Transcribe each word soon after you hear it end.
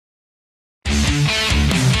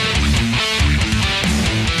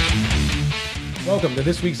Welcome to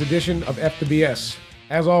this week's edition of F the BS.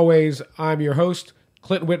 As always, I'm your host,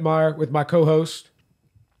 Clinton Whitmire, with my co-host,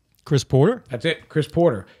 Chris Porter. That's it, Chris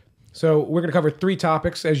Porter. So we're going to cover three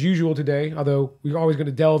topics as usual today, although we're always going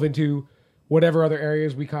to delve into whatever other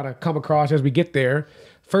areas we kind of come across as we get there.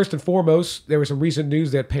 First and foremost, there was some recent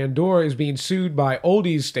news that Pandora is being sued by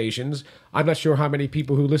oldies stations. I'm not sure how many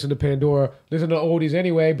people who listen to Pandora listen to oldies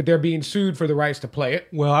anyway, but they're being sued for the rights to play it.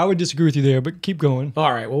 Well, I would disagree with you there, but keep going.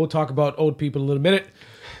 All right, well, we'll talk about old people in a little minute.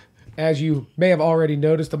 As you may have already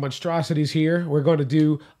noticed, the monstrosities here, we're going to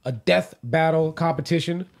do a death battle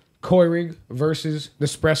competition, Keurig versus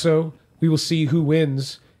Nespresso. We will see who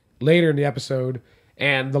wins later in the episode.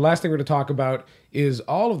 And the last thing we're going to talk about is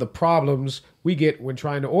all of the problems we get when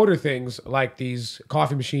trying to order things like these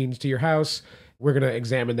coffee machines to your house. We're going to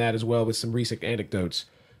examine that as well with some recent anecdotes.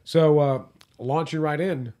 So launching right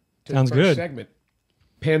in to Sounds the first good. segment.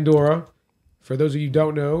 Pandora, for those of you who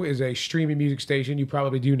don't know, is a streaming music station. You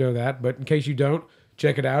probably do know that, but in case you don't,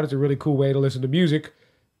 check it out. It's a really cool way to listen to music.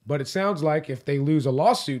 But it sounds like if they lose a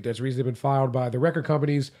lawsuit that's recently been filed by the record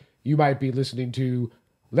companies, you might be listening to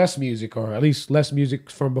less music, or at least less music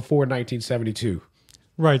from before 1972.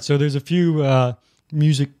 Right, so there's a few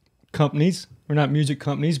music companies, or not music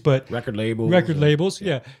companies, but Record labels.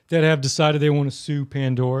 that have decided they want to sue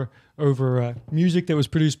Pandora over music that was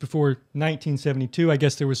produced before 1972. I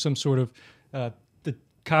guess there was some sort of, the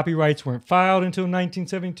copyrights weren't filed until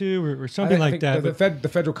 1972 or something like that. The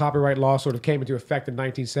federal copyright law sort of came into effect in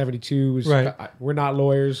 1972. Right. We're not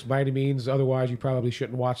lawyers by any means. Otherwise, you probably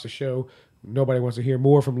shouldn't watch the show. Nobody wants to hear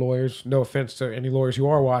more from lawyers. No offense to any lawyers who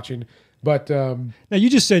are watching. But now, you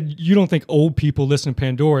just said you don't think old people listen to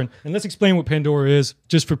Pandora. And let's explain what Pandora is,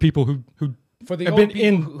 just for people who for the have old been people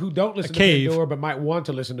in who don't listen a to cave. Pandora but might want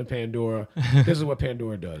to listen to Pandora, this is what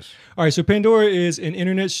Pandora does. All right, so Pandora is an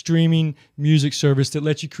internet streaming music service that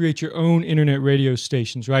lets you create your own internet radio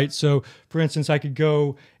stations, right? So, for instance, I could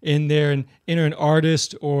go in there and enter an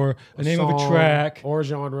artist or a name of a track. Or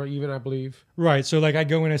genre, even, I believe. Right, so like I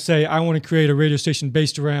go in and say, I want to create a radio station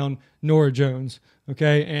based around Norah Jones,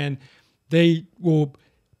 okay? And they will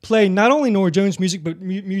play not only Norah Jones music, but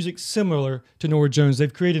music similar to Norah Jones.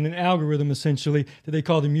 They've created an algorithm, essentially, that they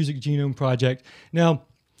call the Music Genome Project. Now,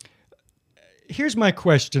 here's my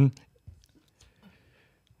question.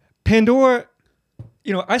 Pandora,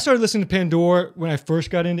 I started listening to Pandora when I first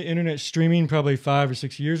got into internet streaming, probably 5 or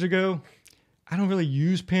 6 years ago. I don't really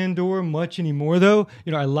use Pandora much anymore, though.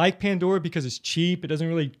 I like Pandora because it's cheap. It doesn't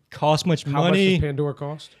really cost much money. How much does Pandora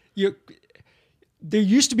cost? There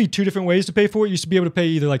used to be two different ways to pay for it. You used to be able to pay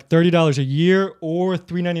either like $30 a year or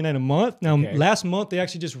 $3.99 a month. Now, Last month, they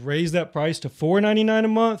actually just raised that price to $4.99 a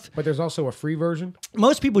month. But there's also a free version?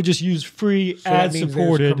 Most people just use free, so that means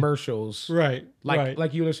ad-supported. there's commercials. Right,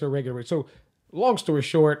 Like you listen to regular. So, long story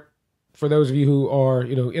short, for those of you who are,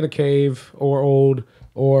 in a cave or old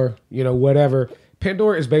or, whatever,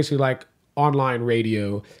 Pandora is basically like online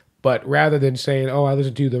radio. But rather than saying, I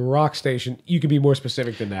listen to the rock station, you can be more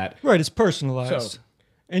specific than that. Right, it's personalized. So,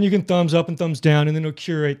 and you can thumbs up and thumbs down, and then it'll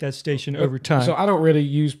curate that station over time. So I don't really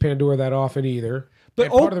use Pandora that often either. But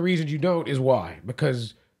and part of the reason you don't is why?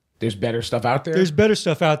 Because there's better stuff out there? There's better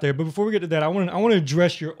stuff out there. But before we get to that, I want to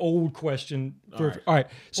address your old question. All right.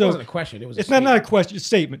 So it wasn't a question. It was it's not a question, it's a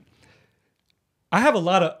statement. I have a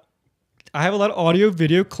lot of audio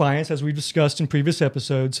video clients, as we've discussed in previous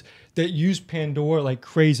episodes, that use Pandora like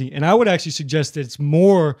crazy. And I would actually suggest that it's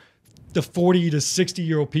more the 40 to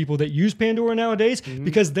 60-year-old people that use Pandora nowadays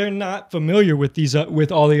because they're not familiar with these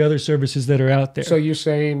with all the other services that are out there. So you're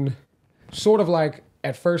saying sort of like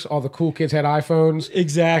at first all the cool kids had iPhones.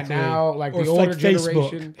 Exactly. And now like or the older like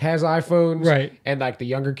generation has iPhones. Right. And like the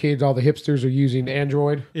younger kids, all the hipsters are using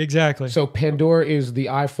Android. Exactly. So Pandora is the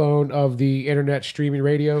iPhone of the internet streaming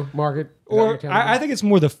radio market? Or I think it's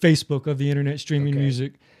more the Facebook of the internet streaming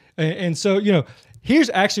music. And so, here's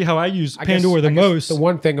actually how I use Pandora the most. The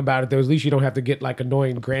one thing about it, though, is at least you don't have to get like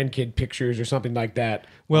annoying grandkid pictures or something like that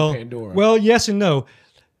on Pandora. Well, yes and no.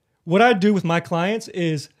 What I do with my clients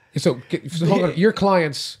is... So hold on. Your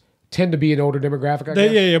clients tend to be an older demographic, I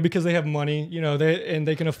guess? Yeah, because they have money,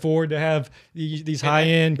 they can afford to have these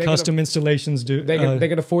high-end custom installations. They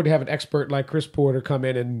can afford to have an expert like Chris Porter come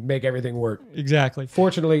in and make everything work. Exactly.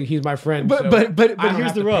 Fortunately, he's my friend. But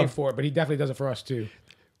here's the rub. Pay for it, but he definitely does it for us too.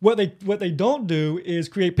 What they don't do is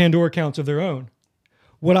create Pandora accounts of their own.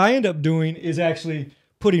 What I end up doing is actually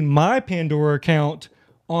putting my Pandora account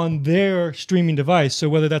on their streaming device. So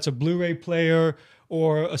whether that's a Blu-ray player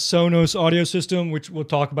or a Sonos audio system, which we'll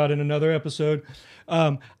talk about in another episode,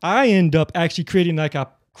 I end up actually creating like a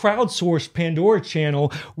crowdsourced Pandora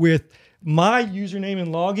channel with my username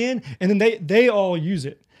and login, and then they all use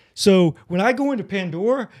it. So when I go into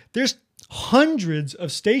Pandora, there's hundreds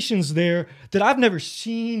of stations there that I've never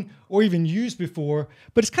seen or even used before.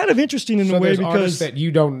 But it's kind of interesting in a way because artists that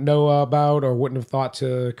you don't know about or wouldn't have thought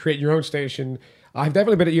to create your own station. I've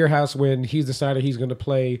definitely been at your house when he's decided he's going to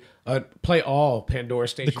play all Pandora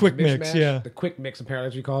stations. The quick mix, yeah. The quick mix, apparently,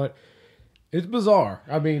 as we call it. It's bizarre.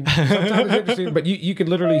 I mean, sometimes it's interesting, but you can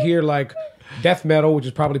literally hear like death metal, which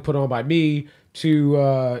is probably put on by me,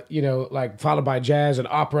 to like followed by jazz and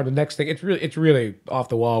opera. The next thing, it's really off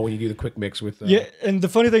the wall when you do the quick mix with. Yeah, and the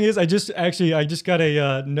funny thing is, I just got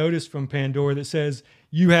a notice from Pandora that says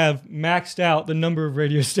you have maxed out the number of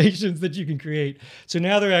radio stations that you can create. So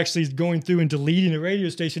now they're actually going through and deleting a radio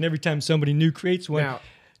station every time somebody new creates one. Now,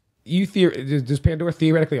 does Pandora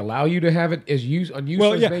theoretically allow you to have it as on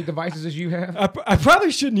as many devices as you have? I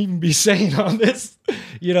probably shouldn't even be saying on this,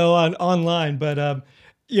 online, but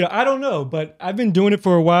I don't know. But I've been doing it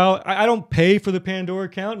for a while. I don't pay for the Pandora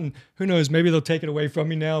account, and who knows, maybe they'll take it away from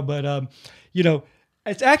me now. But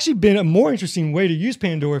it's actually been a more interesting way to use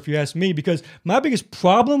Pandora, if you ask me, because my biggest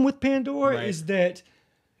problem with Pandora is that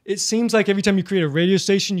it seems like every time you create a radio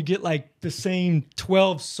station, you get like the same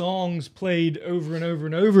 12 songs played over and over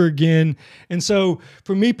and over again. And so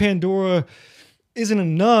for me, Pandora isn't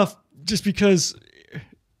enough just because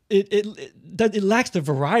it lacks the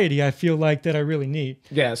variety I feel like that I really need.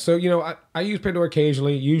 Yeah. So, I use Pandora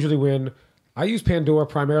occasionally, usually when I use Pandora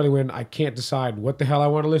primarily when I can't decide what the hell I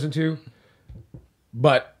want to listen to.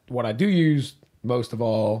 But what I do use most of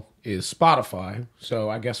all is Spotify. So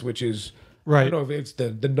I guess which is... Right. I don't know if it's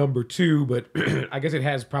the number two, but I guess it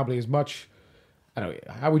has probably as much. I don't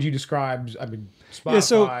know. How would you describe? Spotify. Yeah,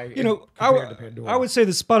 so I would say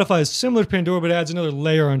that Spotify is similar to Pandora, but adds another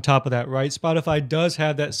layer on top of that. Right? Spotify does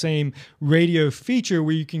have that same radio feature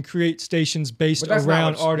where you can create stations based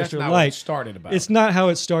around artists or like. Started about. It's not how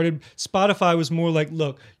it started. Spotify was more like,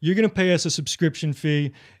 look, you're going to pay us a subscription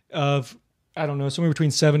fee of I don't know, somewhere between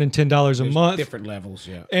 $7 and $10 a month. Different levels,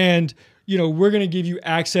 yeah. And we're going to give you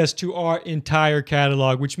access to our entire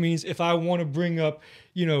catalog, which means if I want to bring up,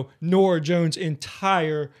 Norah Jones'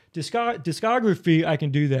 entire discography, I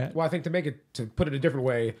can do that. Well, I think to put it a different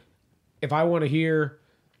way, if I want to hear,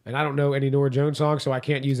 and I don't know any Norah Jones songs, so I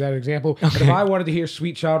can't use that example, but if I wanted to hear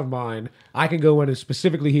Sweet Child of Mine, I can go in and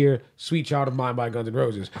specifically hear Sweet Child of Mine by Guns N'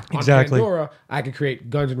 Roses. Exactly. On Pandora, I could create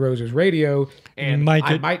Guns N' Roses radio, and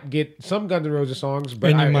I might get some Guns N' Roses songs,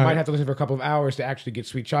 but I might have to listen for a couple of hours to actually get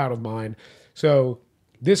Sweet Child of Mine. So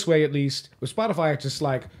this way, at least, with Spotify, it's just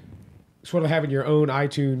like sort of having your own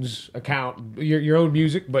iTunes account, your own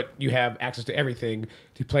music, but you have access to everything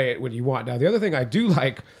to play it when you want. Now, the other thing I do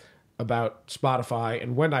like about Spotify,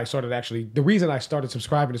 and the reason I started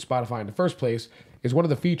subscribing to Spotify in the first place is one of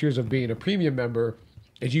the features of being a premium member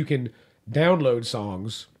is you can download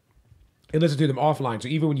songs and listen to them offline. So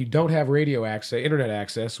even when you don't have radio access, internet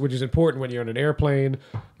access, which is important when you're on an airplane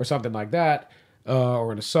or something like that,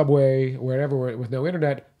 or in a subway, or wherever with no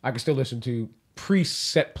internet, I can still listen to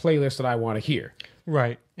preset playlists that I want to hear.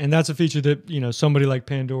 Right. And that's a feature that, somebody like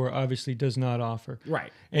Pandora obviously does not offer.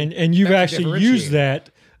 Right. And you've actually used that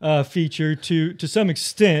feature to some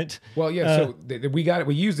extent. Well, yeah, so we got it.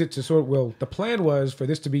 We used it to the plan was for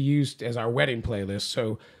this to be used as our wedding playlist.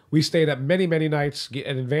 So we stayed up many, many nights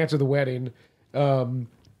in advance of the wedding,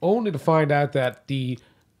 only to find out that the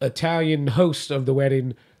Italian host of the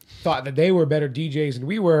wedding thought that they were better DJs than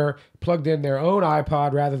we were, plugged in their own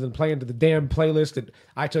iPod rather than playing to the damn playlist that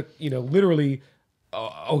I took, literally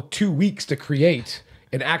 2 weeks to create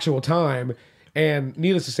in actual time. And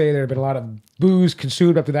needless to say, there had been a lot of booze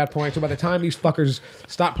consumed up to that point. So by the time these fuckers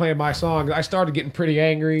stopped playing my songs, I started getting pretty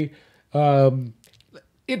angry.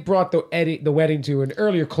 It brought the wedding to an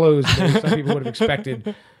earlier close than some people would have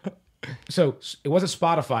expected. So it wasn't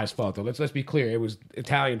Spotify's fault, though. Let's be clear. It was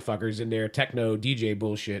Italian fuckers in their techno DJ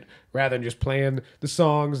bullshit, rather than just playing the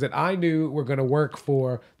songs that I knew were going to work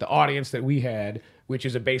for the audience that we had, which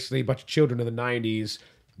is basically a bunch of children of the 90s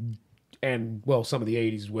and, some of the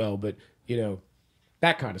 80s as well, but,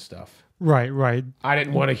 that kind of stuff. Right. I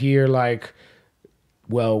didn't want to hear,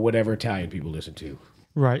 whatever Italian people listen to.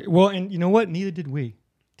 Right. Well, and you know what? Neither did we.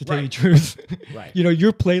 To tell you the truth. Right.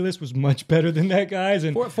 Your playlist was much better than that, guys,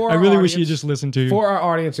 and for I really wish you just listened to. For our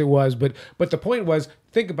audience, it was, but the point was,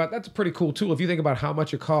 that's a pretty cool tool. If you think about how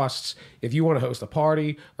much it costs, if you want to host a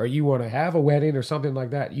party or you want to have a wedding or something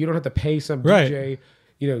like that, you don't have to pay some DJ.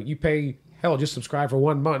 You pay, just subscribe for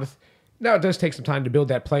 1 month. Now, it does take some time to build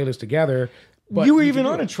that playlist together. But you were can even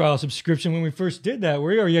do on it. a trial subscription when we first did that,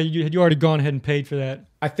 were you? Or yeah, you already gone ahead and paid for that.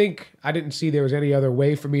 I think I didn't see there was any other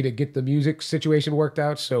way for me to get the music situation worked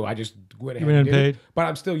out, so I just went ahead went and and did it. paid. But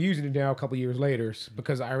I'm still using it now a couple years later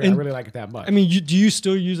because I And- really like it that much. I mean, do you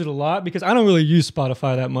still use it a lot? Because I don't really use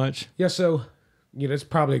Spotify that much. Yeah, so that's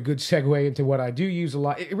probably a good segue into what I do use a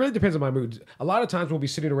lot. It really depends on my mood. A lot of times we'll be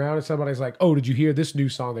sitting around and somebody's like, "Oh, did you hear this new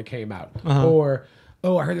song that came out?" Or,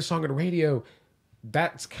 "Oh, I heard this song on the radio."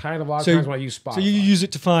 That's kind of a lot of times when I use Spotify. So you use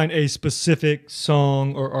it to find a specific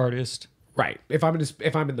song or artist. Right. If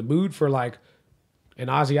I'm in the mood for like an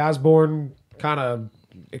Ozzy Osbourne kind of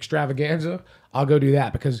extravaganza, I'll go do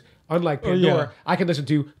that because unlike Pandora, I can listen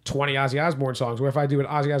to 20 Ozzy Osbourne songs. Where if I do an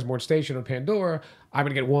Ozzy Osbourne station on Pandora, I'm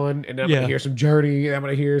gonna get one, and then I'm gonna hear some Journey, and I'm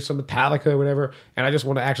gonna hear some Metallica, or whatever, and I just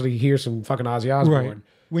want to actually hear some fucking Ozzy Osbourne. Right.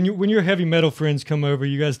 When your heavy metal friends come over,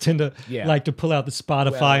 you guys tend to like to pull out the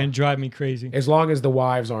Spotify and drive me crazy. As long as the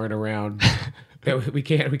wives aren't around, we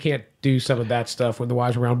can't do some of that stuff when the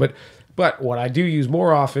wives are around. But what I do use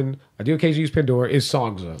more often, I do occasionally use Pandora, is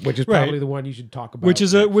Songza, which is probably the one you should talk about. Which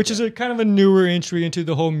is a kind of a newer entry into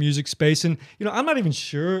the whole music space. And I'm not even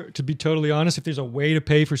sure, to be totally honest, if there's a way to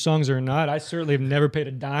pay for Songza or not. I certainly have never paid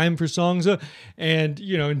a dime for Songza, and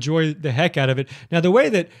enjoy the heck out of it. Now, the way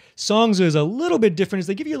that Songza is a little bit different is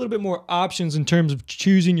they give you a little bit more options in terms of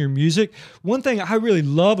choosing your music. One thing I really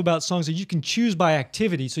love about Songza is you can choose by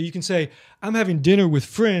activity. So you can say, I'm having dinner with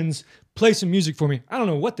friends, play some music for me. I don't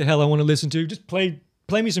know what the hell I want to listen to. Just play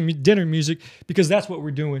me some dinner music because that's what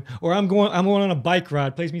we're doing. Or I'm going on a bike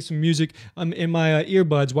ride. Play me some music in my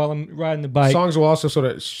earbuds while I'm riding the bike. Songs will also sort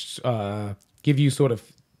of give you sort of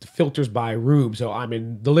filters by room. So I'm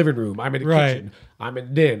in the living room. I'm in the kitchen. I'm in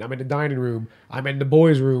the den. I'm in the dining room. I'm in the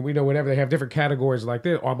boys' room. Whatever. They have different categories like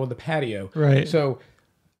this. Or I'm on the patio. Right. So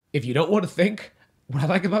if you don't want to think, what I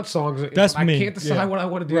like about songs is That's I me. can't decide what I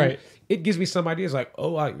want to do. Right. It gives me some ideas like,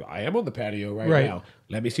 oh, I am on the patio right now.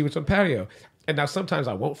 Let me see what's on the patio. And now sometimes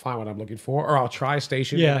I won't find what I'm looking for, or I'll try a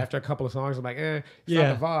station. And after a couple of songs, I'm like, it's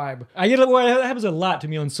not the vibe. I get it happens a lot to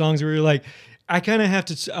me on songs where you're like, I kind of have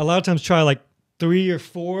to a lot of times try like 3 or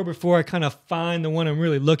 4 before I kind of find the one I'm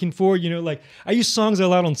really looking for. Like I use songs a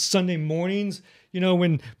lot on Sunday mornings.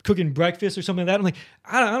 When cooking breakfast or something like that, I'm like,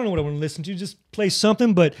 I don't know what I want to listen to. Just play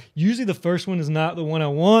something. But usually the first one is not the one I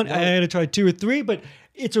want. I had to try 2 or 3, but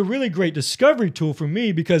it's a really great discovery tool for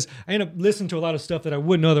me because I end up listening to a lot of stuff that I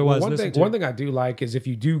wouldn't otherwise listen to. One thing I do like is if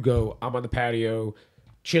you do go, I'm on the patio,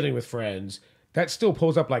 chilling with friends, that still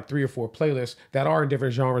pulls up like 3 or 4 playlists that are in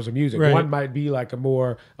different genres of music. Right. One might be like a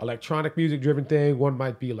more electronic music driven thing. One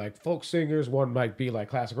might be like folk singers. One might be like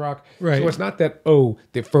classic rock. Right. So it's not that,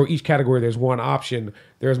 that for each category there's one option.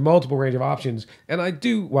 There's multiple range of options. And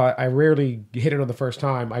while I rarely hit it on the first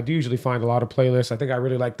time, I do usually find a lot of playlists. I think I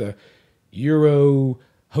really like the Euro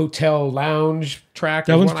hotel lounge track.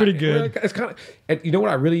 That one's pretty good. It's kind of, and you know what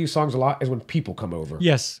I really use songs a lot is when people come over.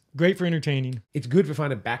 Yes, great for entertaining. It's good for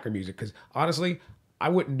finding background music because honestly, I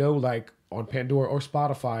wouldn't know like on Pandora or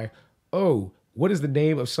Spotify, what is the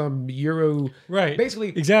name of some Euro? Right. Basically,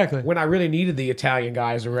 exactly. When I really needed the Italian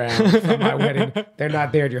guys around for my wedding, they're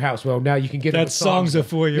not there at your house. Well, now you can get That's Songza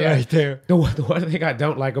for you right there. The one thing I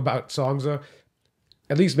don't like about Songza,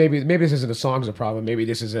 at least maybe this isn't a Songza problem. Maybe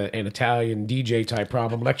this is an Italian DJ type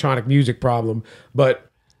problem, electronic music problem. But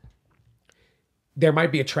there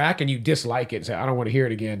might be a track and you dislike it and say, I don't want to hear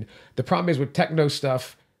it again. The problem is with techno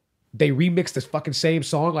stuff, they remix this fucking same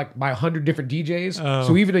song like by 100 different DJs.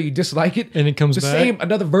 So even though you dislike it, and it comes the back, same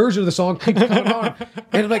another version of the song keeps coming on.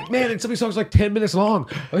 And I'm like, man, and some of these songs are like 10 minutes long.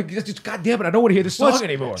 Like, just God damn it, I don't want to hear this song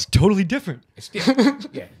anymore. It's totally different.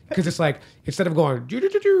 Yeah, because it's like instead of going,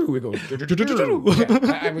 it goes.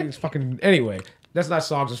 I mean, it's fucking anyway. That's not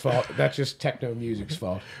Songza's fault. That's just techno music's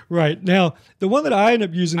fault. Right now, the one that I end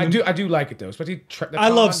up using, I do like it though, especially. I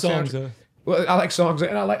love Songza. Well, I like Songza,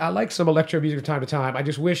 and I like some electro music from time to time. I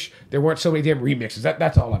just wish there weren't so many damn remixes.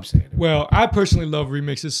 That's all I'm saying. Well, I personally love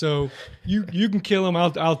remixes, so you can kill them.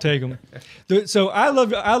 I'll take them. So I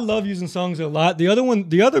love using Songza a lot. The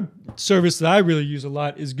other service that I really use a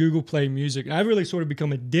lot is Google Play Music. I've really sort of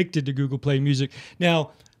become addicted to Google Play Music.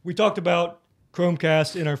 Now, we talked about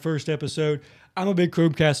Chromecast in our first episode. I'm a big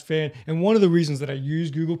Chromecast fan, and one of the reasons that I use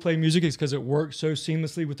Google Play Music is because it works so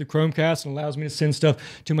seamlessly with the Chromecast and allows me to send stuff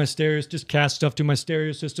to my stereo, just cast stuff to my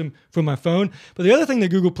stereo system from my phone. But the other thing that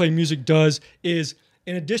Google Play Music does is,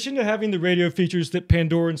 in addition to having the radio features that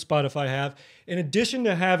Pandora and Spotify have, in addition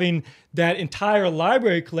to having that entire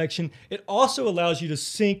library collection, it also allows you to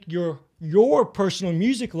sync your personal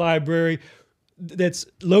music library that's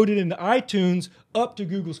loaded into iTunes up to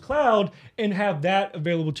Google's cloud and have that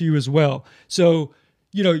available to you as well. So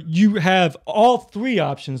you have all three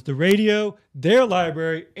options: the radio, their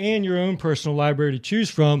library, and your own personal library to choose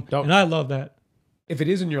from. And I love that. If it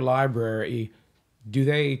is in your library, do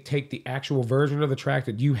they take the actual version of the track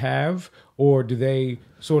that you have, or do they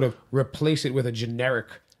sort of replace it with a generic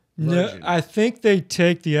version? No, I think they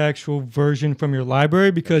take the actual version from your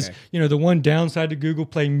library because, the one downside to Google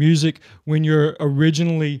Play Music when you're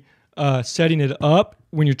originally setting it up,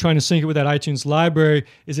 when you're trying to sync it with that iTunes library,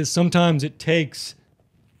 is that sometimes it takes,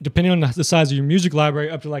 depending on the size of your music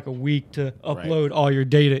library, up to like a week to upload all your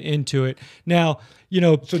data into it. Now,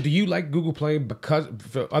 So do you like Google Play because,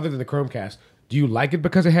 other than the Chromecast, do you like it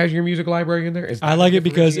because it has your music library in there? I like it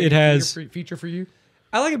because it has feature for you.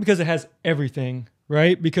 I like it because it has everything,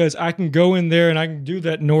 right? Because I can go in there and I can do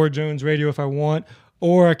that Norah Jones radio if I want,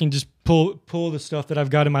 or I can just pull the stuff that I've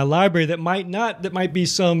got in my library that might be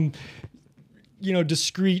some,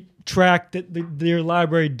 discrete track that their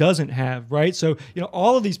library doesn't have, right? So,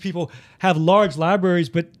 all of these people have large libraries,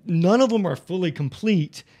 but none of them are fully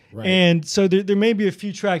complete. Right. And so there may be a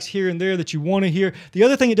few tracks here and there that you want to hear. The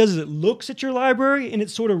other thing it does is it looks at your library and it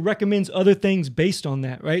sort of recommends other things based on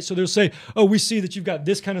that, right? So they'll say, oh, we see that you've got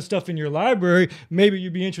this kind of stuff in your library. Maybe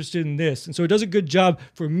you'd be interested in this. And so it does a good job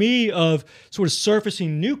for me of sort of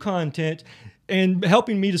surfacing new content and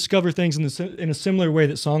helping me discover things in a similar way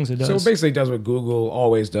that Songza does. So it basically does what Google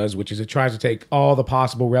always does, which is it tries to take all the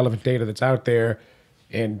possible relevant data that's out there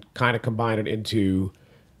and kind of combine it into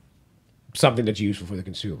something that's useful for the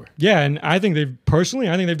consumer. Yeah, and I think they've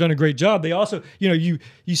done a great job. They also, you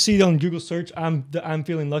see on Google search, I'm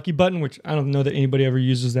feeling lucky button, which I don't know that anybody ever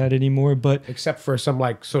uses that anymore, but except for some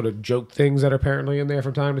like sort of joke things that are apparently in there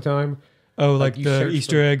from time to time. Oh, like the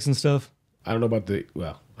Easter eggs and stuff. I don't know about you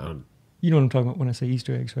know what I'm talking about when I say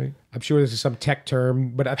Easter eggs, right? I'm sure this is some tech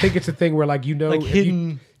term, but I think it's a thing where like like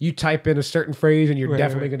hidden. You type in a certain phrase and you're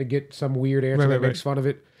definitely going to get some weird answer that makes fun of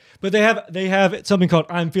it. But they have something called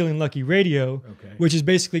I'm Feeling Lucky Radio, which is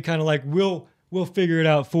basically kind of like we'll figure it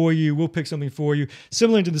out for you. We'll pick something for you.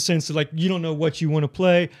 Similar to the sense that like you don't know what you want to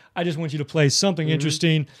play. I just want you to play something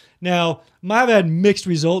interesting. Now, I've had mixed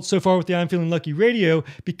results so far with the I'm Feeling Lucky Radio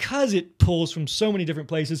because it pulls from so many different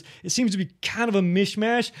places. It seems to be kind of a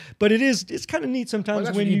mishmash, but it's kind of neat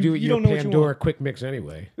sometimes when you don't know what you want. Pandora Quick Mix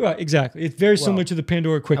anyway. Right, exactly. It's very similar to the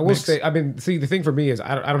Pandora Quick Mix. I will say, the thing for me is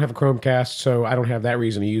I don't have a Chromecast, so I don't have that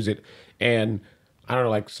reason to use it. And I don't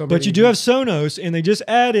know, like somebody. But you do have Sonos, and they just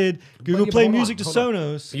added Google Play Music to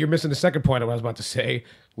Sonos. You're missing the second point I was about to say,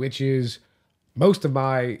 which is most of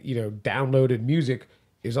my downloaded music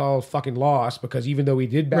is all fucking lost because even though we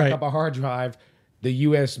did back up a hard drive, the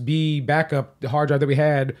USB backup, the hard drive that we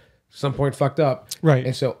had, some point fucked up. Right.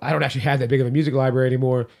 And so I don't actually have that big of a music library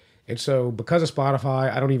anymore. And so because of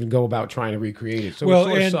Spotify, I don't even go about trying to recreate it. So it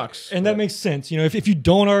sort of sucks. And that makes sense. If you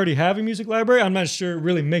don't already have a music library, I'm not sure it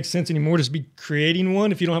really makes sense anymore to be creating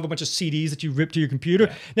one if you don't have a bunch of CDs that you rip to your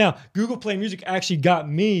computer. Yeah. Now, Google Play Music actually got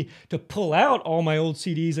me to pull out all my old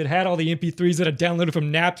CDs that had all the MP3s that I downloaded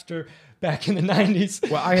from Napster back in the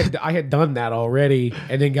 90s. Well, I had done that already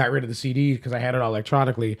and then got rid of the CDs because I had it all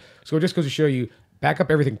electronically. So it just goes to show you, back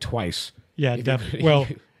up everything twice. Yeah,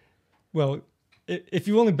 definitely. Well, if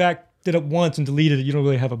you only backed it up once and deleted it, you don't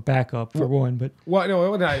really have a backup for one. But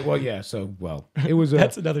it was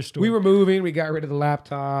that's another story. We were moving. We got rid of the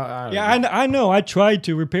laptop. I know. I tried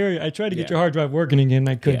to repair it. I tried to get your hard drive working again.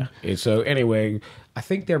 I couldn't. Yeah. And so anyway, I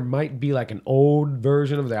think there might be like an old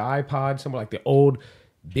version of the iPod, somewhere like the old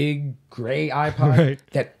big gray iPod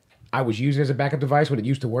that I was using as a backup device when it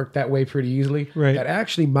used to work that way pretty easily. Right. That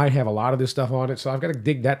actually might have a lot of this stuff on it. So I've got to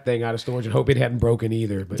dig that thing out of storage and hope it hadn't broken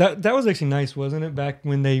either. But that was actually nice, wasn't it? Back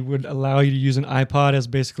when they would allow you to use an iPod as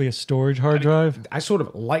basically a storage hard drive. I sort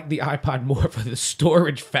of like the iPod more for the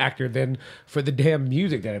storage factor than for the damn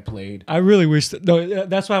music that it played. I really wish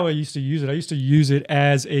that's how I used to use it. I used to use it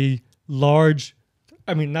as a large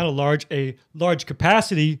capacity,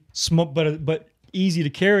 but easy to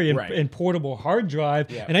carry and portable hard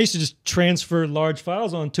drive. Yeah. And I used to just transfer large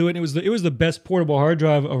files onto it. And it was the best portable hard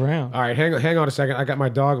drive around. All right, hang on a second. I got my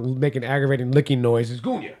dog making aggravating licking noises.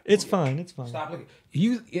 Gunya. It's fine. It's fine. Stop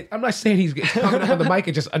licking. I'm not saying he's coming up on the mic.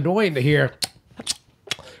 It's just annoying to hear.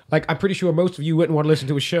 Like, I'm pretty sure most of you wouldn't want to listen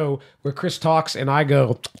to a show where Chris talks and I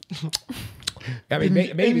go. I mean,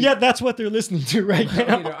 maybe. And yet that's what they're listening to right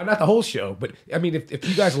now. Not the whole show, but I mean, if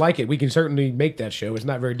you guys like it, we can certainly make that show. It's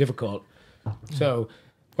not very difficult. So,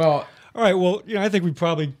 well, all right. Well, I think we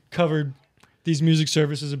probably covered these music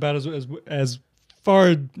services about as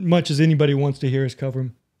far much as anybody wants to hear us cover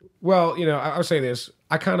them. Well, I'll say this: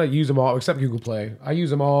 I kind of use them all, except Google Play. I use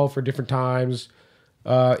them all for different times.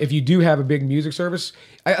 If you do have a big music service,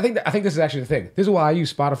 I think this is actually the thing. This is why I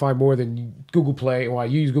use Spotify more than Google Play, and why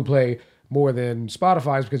you use Google Play more than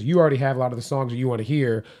Spotify is because you already have a lot of the songs that you want to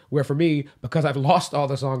hear. Where for me, because I've lost all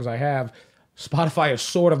the songs I have, Spotify is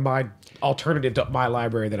sort of my alternative to my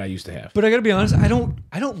library that I used to have. But I gotta be honest, I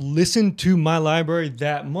don't listen to my library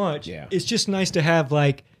that much. Yeah. It's just nice to have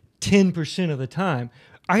like 10% of the time.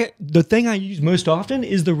 The thing I use most often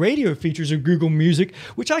is the radio features of Google Music,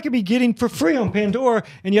 which I could be getting for free on Pandora,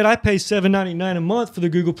 and yet I pay $7.99 a month for the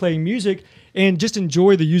Google Play Music and just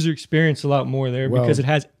enjoy the user experience a lot more there because it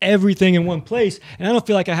has everything in one place, and I don't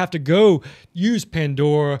feel like I have to go use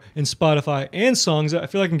Pandora and Spotify and Songza. I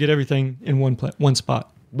feel like I can get everything in one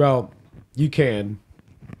spot. Well, you can,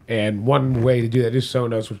 and one way to do that is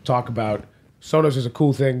Sonos. We'll talk about Sonos is a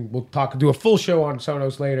cool thing. We'll do a full show on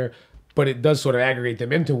Sonos later. But it does sort of aggregate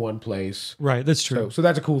them into one place. Right, that's true. So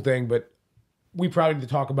that's a cool thing, but we probably need to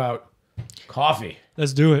talk about coffee.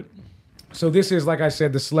 Let's do it. So this is, like I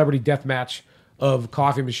said, the celebrity death match of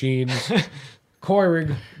coffee machines.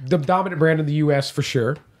 Keurig, the dominant brand in the U.S. for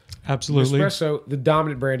sure. Absolutely. Nespresso, the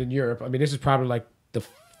dominant brand in Europe. I mean, this is probably like the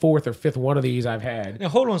fourth or fifth one of these I've had. Now,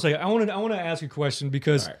 hold on a second. I want to ask a question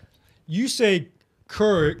because you say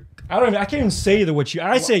Keurig. I can't even say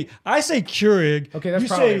I say Keurig. Okay, that's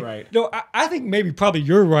probably right. No, I think probably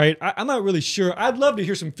you're right. I'm not really sure. I'd love to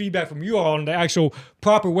hear some feedback from you all on the actual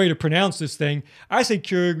proper way to pronounce this thing. I say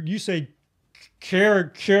Keurig. You say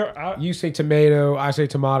Keurig. You say tomato. I say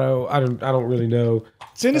tomato. I don't really know.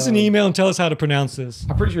 Send us an email and tell us how to pronounce this.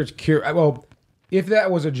 I'm pretty sure it's Keurig. Well, if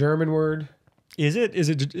that was a German word. Is it? It's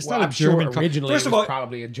well, not I'm a German. Sure originally, First it of was all,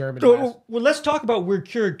 probably a German. Well, let's talk about where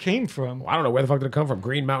Keurig came from. Well, I don't know where the fuck did it come from.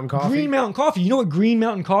 Green Mountain Coffee. Green Mountain Coffee. You know what Green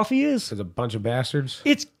Mountain Coffee is? There's a bunch of bastards.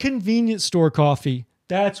 It's convenience store coffee.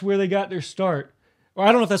 That's where they got their start. Or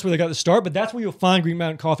I don't know if that's where they got the start, but that's where you'll find Green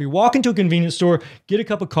Mountain Coffee. Walk into a convenience store, get a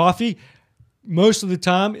cup of coffee. Most of the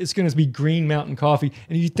time, it's going to be Green Mountain Coffee.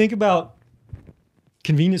 And if you think about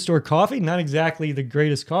convenience store coffee, not exactly the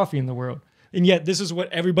greatest coffee in the world. And yet, this is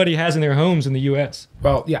what everybody has in their homes in the U.S.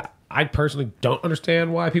 Well, yeah, I personally don't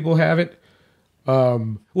understand why people have it.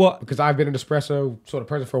 Well, because I've been an espresso sort of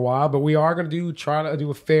person for a while, but we are going to try to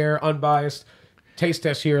do a fair, unbiased taste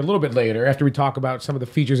test here a little bit later after we talk about some of the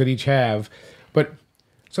features that each have. But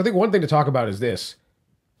so I think one thing to talk about is this: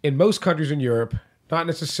 in most countries in Europe, not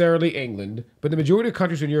necessarily England, but the majority of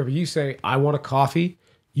countries in Europe, if you say I want a coffee,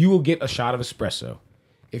 you will get a shot of espresso.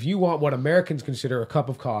 If you want what Americans consider a cup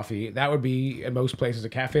of coffee, that would be, in most places, a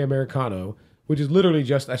cafe Americano, which is literally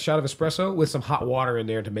just a shot of espresso with some hot water in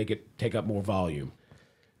there to make it take up more volume.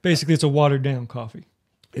 Basically, it's a watered-down coffee.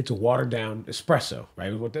 It's a watered-down espresso,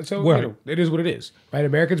 right? So it is what it is, right?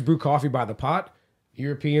 Americans brew coffee by the pot.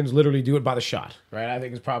 Europeans literally do it by the shot, right? I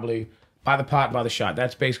think it's probably by the pot, by the shot.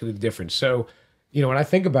 That's basically the difference. So, when I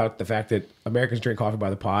think about the fact that Americans drink coffee by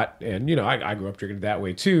the pot, and, I grew up drinking it that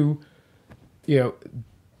way too,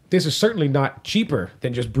 this is certainly not cheaper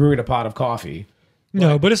than just brewing a pot of coffee.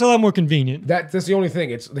 No, but it's a lot more convenient. That's the only thing.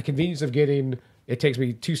 It's the convenience of getting. It takes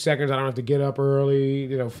me 2 seconds. I don't have to get up early.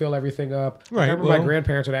 Fill everything up. Right. I remember my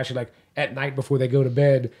grandparents would actually at night before they go to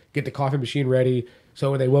bed get the coffee machine ready.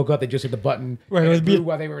 So when they woke up, they just hit the button. Right. And it brew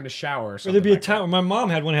while they were in the shower. Or something. There'd be a time. My mom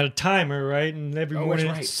had a timer, right? And every morning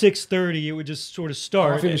at 6:30, it would just sort of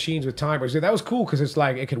start. Coffee machines with timers. That was cool because it's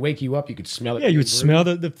it could wake you up. You could smell it. Yeah, you would smell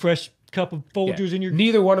the fresh cup of Folgers in your.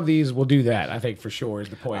 Neither one of these will do that. I think for sure is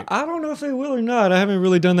the point. I don't know if they will or not. I haven't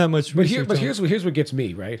really done that much research. But here's what gets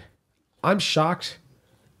me, right? I'm shocked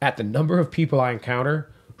at the number of people I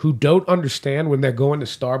encounter who don't understand when they're going to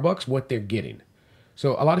Starbucks what they're getting.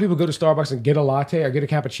 So a lot of people go to Starbucks and get a latte or get a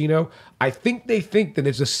cappuccino. I think they think that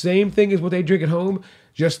it's the same thing as what they drink at home,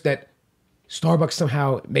 just that Starbucks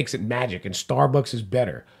somehow makes it magic and Starbucks is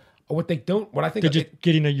better. What I think they're just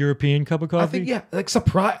getting a European cup of coffee. I think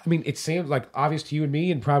surprise. I mean, it seems like obvious to you and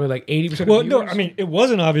me, and probably 80% of viewers. Well, no, I mean, it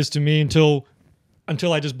wasn't obvious to me until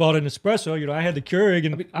I just bought an espresso. I had the Keurig,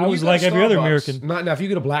 and I was like every other American. Now, if you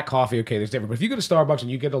get a black coffee, okay, there's different. But if you go to Starbucks and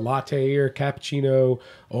you get a latte or cappuccino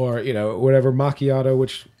or whatever macchiato,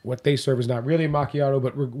 which what they serve is not really a macchiato,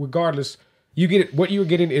 but regardless, you get it. What you're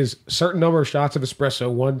getting is a certain number of shots of espresso,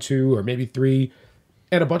 1, 2, or maybe 3,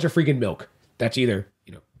 and a bunch of freaking milk. That's either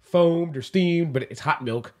foamed or steamed, but it's hot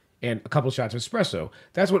milk and a couple of shots of espresso.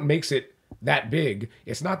 That's what makes it that big.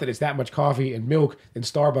 It's not that it's that much coffee and milk and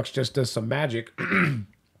Starbucks just does some magic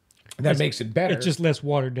that makes it better. It's just less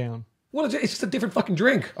watered down. Well, it's just a different fucking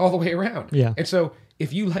drink all the way around. Yeah. And so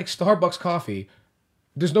if you like Starbucks coffee,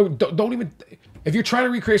 don't even, if you're trying to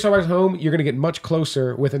recreate Starbucks at home, you're going to get much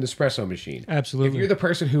closer with an espresso machine. Absolutely. If you're the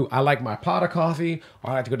person who, I like my pot of coffee,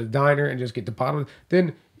 or I like to go to the diner and just get the bottom,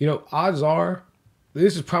 then, odds are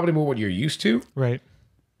this is probably more what you're used to. Right.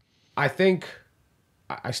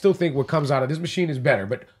 I still think what comes out of this machine is better,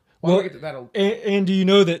 but Well, get to that. and do you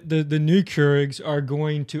know that the new Keurigs are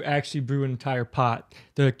going to actually brew an entire pot?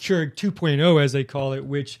 The Keurig 2.0, as they call it,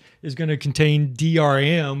 which is going to contain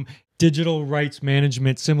DRM, digital rights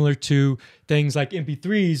management, similar to things like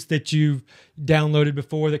MP3s that you've downloaded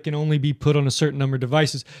before that can only be put on a certain number of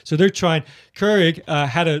devices. So they're trying. Keurig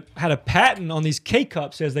had a patent on these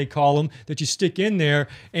K-cups, as they call them, that you stick in there,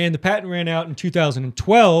 and the patent ran out in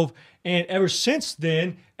 2012. And ever since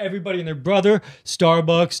then, everybody and their brother,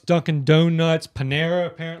 Starbucks, Dunkin' Donuts, Panera,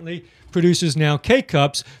 apparently, produces now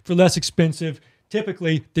K-cups for less expensive,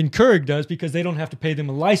 typically, than Keurig does, because they don't have to pay them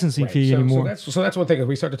a licensing fee anymore. So that's one thing. As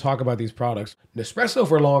we start to talk about these products, Nespresso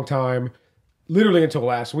for a long time, literally until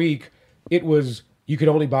last week, it was you could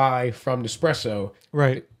only buy from Nespresso.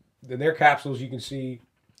 Right. Then their capsules, you can see,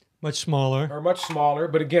 Much smaller. are much smaller.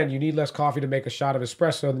 But again, you need less coffee to make a shot of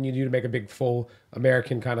espresso than you do to make a big, full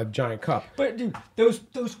American kind of giant cup. But dude, those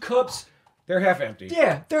cups, They're half empty.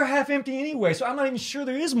 yeah, they're half empty anyway. So I'm not even sure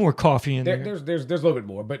there is more coffee in there. There's a little bit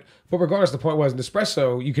more, but regardless, the point was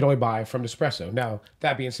Nespresso you could only buy from Nespresso. Now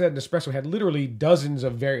that being said, Nespresso had literally dozens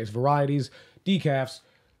of various varieties, decafs,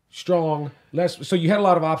 strong, less. So you had a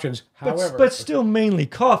lot of options. However, But still mainly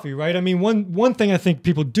coffee, right? I mean, one thing I think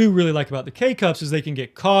people do really like about the K-Cups is they can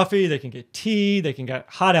get coffee, they can get tea, they can get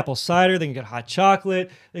hot apple cider, they can get hot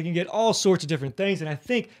chocolate, they can get all sorts of different things. And I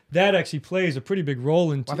think that actually plays a pretty big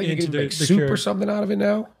role into, I think you into can the make soup Keurig. or something out of it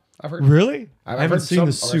now. I've heard. Really? I've I haven't heard seen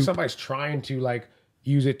the some- or soup. Somebody's trying to like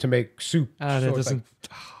use it to make soup. That So it's doesn't.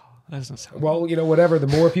 That doesn't sound. well, whatever. The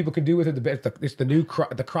more people can do with it, the better. It's the new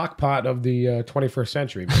the crock pot of the 21st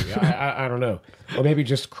century. Maybe I don't know, or maybe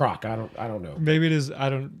just crock. I don't know. Maybe it is. I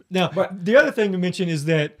don't. Now, But- the other thing to mention is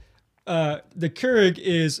that the Keurig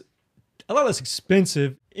is a lot less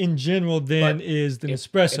expensive in general than But is the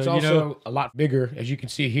Nespresso. It's you also know, a lot bigger, as you can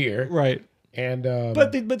see here. right? And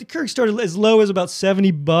But the Keurig started as low as about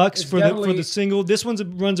 $70 It's for definitely- the single. This one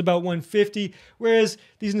runs about $150, whereas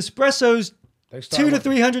these Nespressos they start $200 to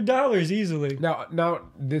with- $300 easily. Now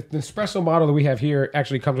the Nespresso model that we have here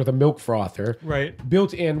actually comes with a milk frother, Right.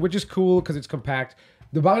 built in, which is cool because it's compact.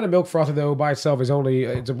 The buying a milk frother though by itself is only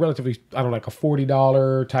it's a relatively like a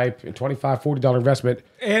 $40 type, $25-$40 investment.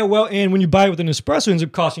 And and when you buy it with an Nespresso, it ends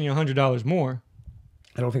up costing you $100 more.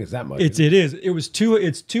 I don't think it's that much. It is. It's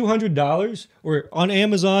 $200, or on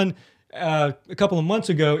Amazon a couple of months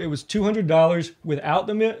ago, it was $200 without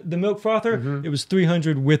the milk frother. Mm-hmm. It was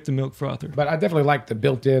 $300 with the milk frother. But I definitely like the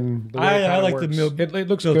built-in. The way it I kinda like the works. milk It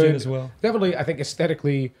looks built-in good as well. Definitely, I think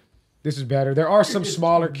aesthetically, this is better. There are some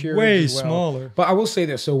smaller Keurigs way as well. smaller. But I will say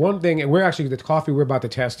this. So one thing, and we're actually the coffee we're about to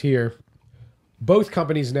test here. Both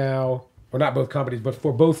companies now, or not both companies, but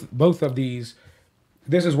for both of these,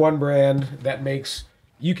 this is one brand that makes.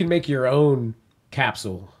 You can make your own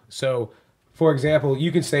capsule. So, for example,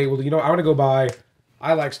 you can say, well, I want to go buy.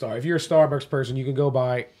 I like If you're a Starbucks person, you can go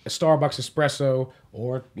buy a Starbucks espresso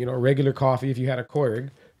or regular coffee if you had a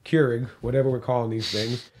Keurig, whatever we're calling these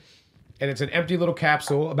things. And it's an empty little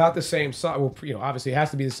capsule about the same size. Well, obviously it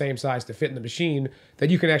has to be the same size to fit in the machine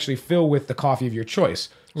that you can actually fill with the coffee of your choice.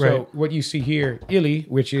 So Right. what you see here, Illy,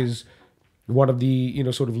 which is one of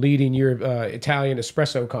the sort of leading Italian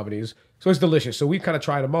espresso companies. So it's delicious. So we've kind of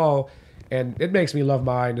tried them all, and it makes me love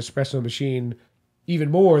my Nespresso machine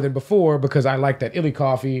even more than before because I like that Illy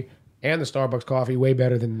coffee and the Starbucks coffee way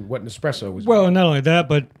better than what Nespresso was. Well, and not only that,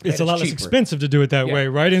 but it's a it's lot less cheaper. expensive to do it that Yeah. way,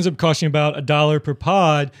 right? It ends up costing about $1 per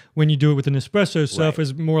pod when you do it with an espresso stuff. Right.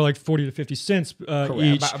 Is more like 40 to 50 cents each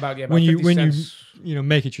About when 50 cents. you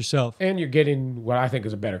make it yourself. And you're getting what I think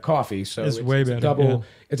is a better coffee. So It's way better, A double, yeah.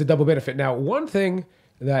 It's a double benefit. Now, one thing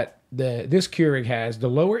that this Keurig has, the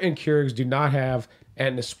lower end Keurigs do not have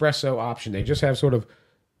an espresso option. They just have sort of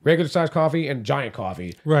regular sized coffee and giant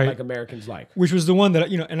coffee, Right. like Americans like. Which was the one that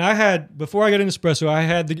and I had before I got into espresso. I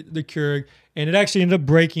had the Keurig, and it actually ended up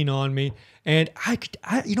breaking on me. And I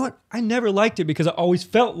never liked it because I always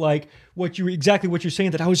felt like exactly what you're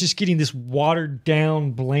saying, that I was just getting this watered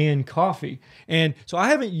down, bland coffee. And so I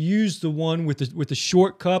haven't used the one with the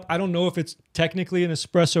short cup. I don't know if it's technically an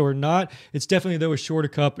espresso or not. It's definitely though a shorter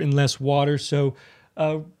cup and less water. So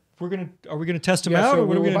are we gonna test them out, So or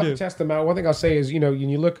what are we we're gonna about do? to test them out. One thing I'll say is,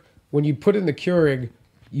 when you put in the Keurig,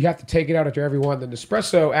 you have to take it out after every one. The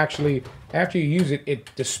Nespresso actually, after you use it, it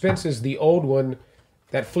dispenses the old one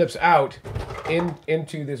that flips out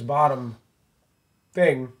into this bottom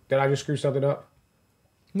thing. Did I just screw something up?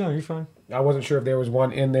 No, you're fine. I wasn't sure if there was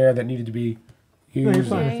one in there that needed to be used. No, you're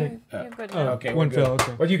fine. Yeah, I think. you're good Oh, now. Okay, one we're good. fell.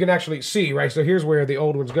 Okay. But you can actually see, right? So here's where the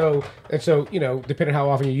old ones go. And so, depending how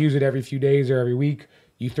often you use it, every few days or every week,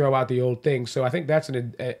 you throw out the old thing. So I think that's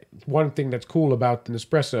one thing that's cool about the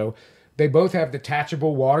Nespresso. They both have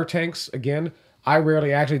detachable water tanks. Again, I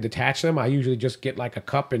rarely actually detach them. I usually just get like a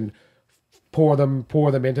cup and pour them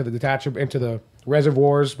into the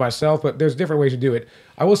reservoirs myself. But there's different ways to do it.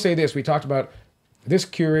 I will say this: we talked about this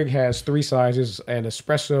Keurig has 3 sizes: an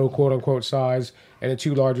espresso quote unquote size and the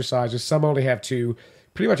 2 larger sizes. Some only have 2.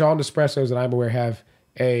 Pretty much all Nespressos that I'm aware have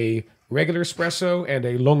a regular espresso and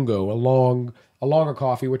a lungo, a longer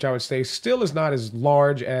coffee, which I would say still is not as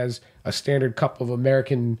large as a standard cup of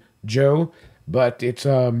American Joe, but it's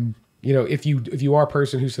if you are a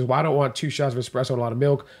person who says, well, I don't want 2 shots of espresso and a lot of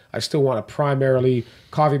milk, I still want a primarily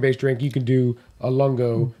coffee-based drink, you can do a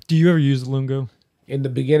lungo. Do you ever use the lungo? In the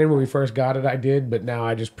beginning, when we first got it, I did, but now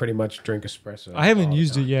I just pretty much drink espresso. I haven't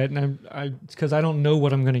used it yet, and because I don't know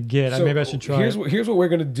what I'm going to get. So maybe I should try here's what we're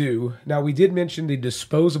going to do. Now, we did mention the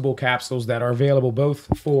disposable capsules that are available both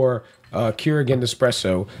for Keurig and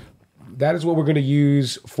Nespresso. That is what we're going to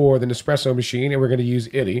use for the Nespresso machine, and we're going to use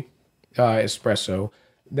Whitty espresso.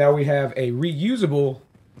 Now we have a reusable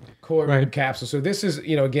Keurig capsule. So this is,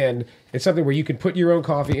 again, it's something where you can put your own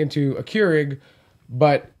coffee into a Keurig,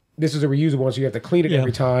 but this is a reusable one, so you have to clean it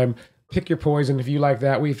every time. Pick your poison if you like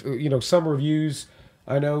that. We've, some reviews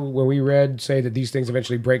I know when we read say that these things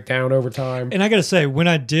eventually break down over time. And I got to say, when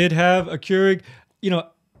I did have a Keurig,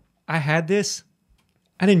 I had this.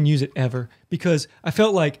 I didn't use it ever because I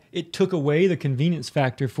felt like it took away the convenience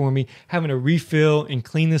factor for me, having to refill and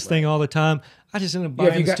clean this thing all the time. I just ended up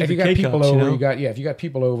buying if you got people over, if you got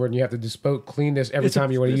people over and you have to clean this every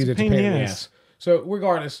time you want to use it, it's a pain in the ass. So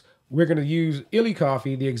regardless, we're going to use Illy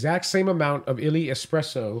coffee, the exact same amount of Illy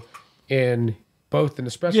espresso in both the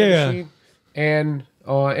Nespresso machine and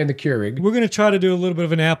the Keurig. We're going to try to do a little bit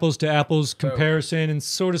of an apples to apples comparison and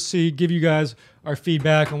sort of give you guys our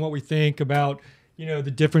feedback on what we think about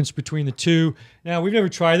the difference between the two. Now, we've never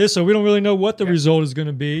tried this, so we don't really know what the result is going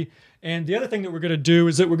to be. And the other thing that we're going to do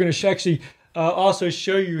is that we're going to actually also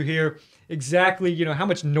show you here exactly, how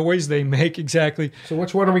much noise they make exactly. So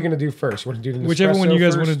which one are we going to do first? Want to do the Nespresso Whichever one you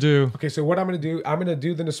guys first? Want to do. Okay, so what I'm going to do, I'm going to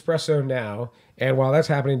do the Nespresso now. And while that's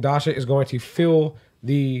happening, Dasha is going to fill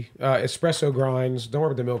the espresso grinds. Don't worry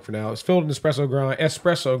about the milk for now. It's filled in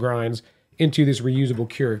espresso grinds into this reusable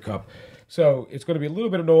Keurig cup. So it's going to be a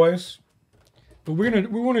little bit of noise. But we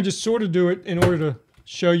want to just sort of do it in order to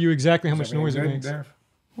show you exactly how much noise it makes.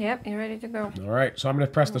 Yep, you're ready to go. All right, so I'm going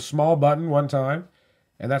to press the small button one time,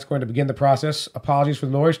 and that's going to begin the process. Apologies for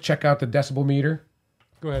the noise. Check out the decibel meter.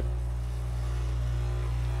 Go ahead.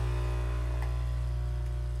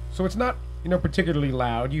 So it's not, particularly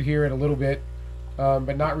loud. You hear it a little bit,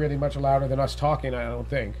 but not really much louder than us talking, I don't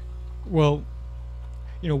think. Well,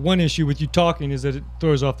 one issue with you talking is that it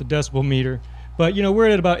throws off the decibel meter. But, we're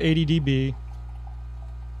at about 80 dB.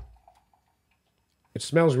 It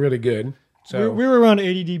smells really good. So we were around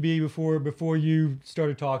 80 dB before you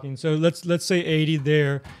started talking. So let's say 80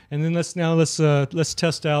 there, and then let's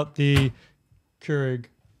test out the Keurig.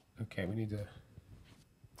 Okay, we need to.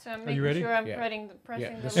 So I'm making sure I'm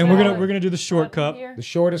pressing the and we're gonna do the short cup, the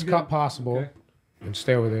shortest cup possible, and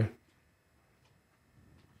stay over there.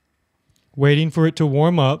 Waiting for it to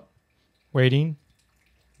warm up. Waiting.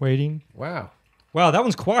 Wow, that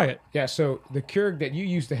one's quiet. Yeah. So the Keurig that you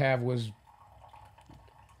used to have was.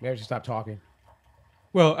 Maybe I should stop talking.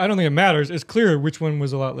 Well, I don't think it matters. It's clear which one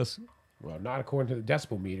was a lot less. Well, not according to the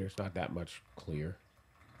decibel meter. It's not that much clear.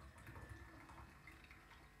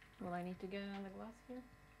 Will I need to get it on the glass here?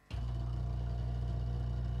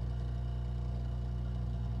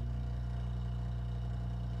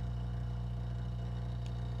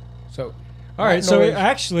 So, all right. So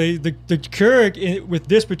actually, the Keurig with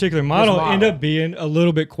this particular model ended up being a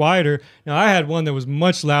little bit quieter. Now, I had one that was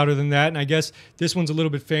much louder than that, and I guess this one's a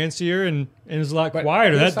little bit fancier and is a lot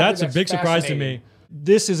quieter. That's a big surprise to me.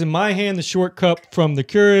 This is in my hand, the short cup from the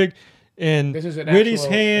Keurig. And Whitty's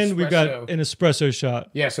hand, we've got an espresso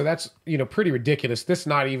shot. Yeah, so that's pretty ridiculous. This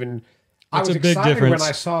not even. I was a big excited difference when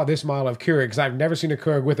I saw this model of Keurig because I've never seen a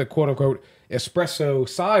Keurig with a quote unquote espresso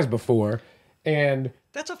size before, and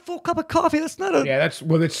that's a full cup of coffee. That's not a. Yeah,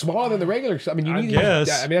 it's smaller than the regular. I mean,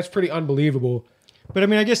 that's pretty unbelievable. But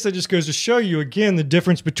I guess that just goes to show you again the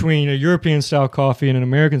difference between a European style coffee and an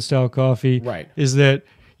American style coffee. Right. Is that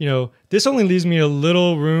this only leaves me a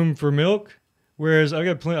little room for milk. Whereas I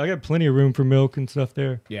got plenty of room for milk and stuff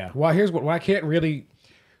there. Yeah. Well, here's what I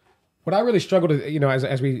really struggle to,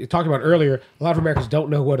 as we talked about earlier, a lot of Americans don't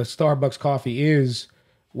know what a Starbucks coffee is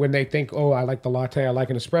when they think, oh, I like the latte, I like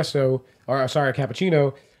an espresso, or a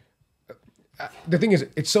cappuccino. The thing is,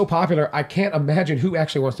 it's so popular, I can't imagine who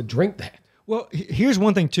actually wants to drink that. Well, here's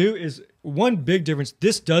one thing too, is one big difference.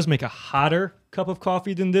 This does make a hotter cup of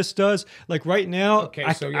coffee than this does. Like right now,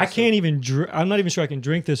 I can't even. I'm not even sure I can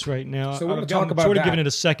drink this right now. So we're going to talk about sort of that. giving it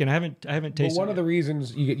a second. I haven't tasted. Well, one of the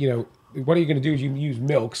reasons what are you going to do is you use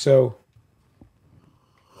milk. So,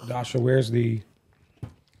 Dasha, where's this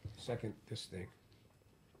thing?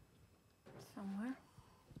 Somewhere.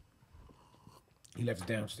 He left it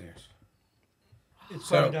downstairs. It's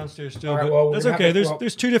probably downstairs still, right, but well, that's okay.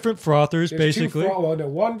 There's two different frothers, basically.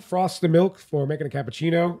 One froths the milk for making a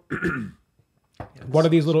cappuccino. One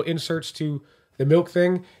of these little inserts to the milk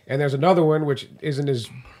thing, and there's another one which isn't as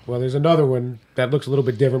well. There's another one that looks a little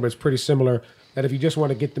bit different, but it's pretty similar. That if you just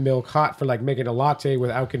want to get the milk hot for like making a latte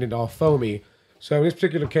without getting it all foamy. So in this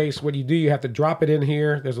particular case, what you do, you have to drop it in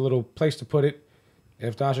here. There's a little place to put it. And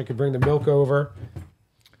if Dasha could bring the milk over.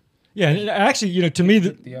 Yeah, and actually, to me,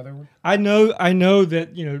 the other one. I know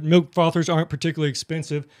that milk frothers aren't particularly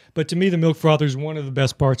expensive, but to me, the milk frother is one of the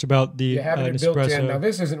best parts about the Nespresso. Built in. Now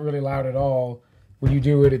this isn't really loud at all. When you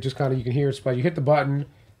do it, it just kind of you can hear it. But you hit the button,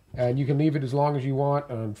 and you can leave it as long as you want.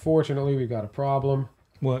 Unfortunately, we've got a problem.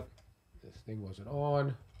 What? This thing wasn't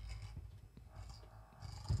on.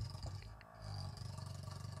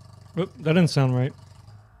 Oh, that doesn't sound right.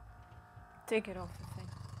 Take it off the thing.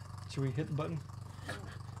 Should we hit the button?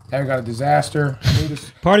 Now we got a disaster.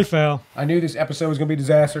 Party foul. I knew this episode was going to be a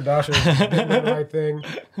disaster. Dasha didn't do the right thing.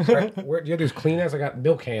 Right, do you have these Kleenex? I got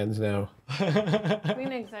milk hands now.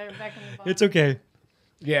 Kleenex are back in the box. It's okay.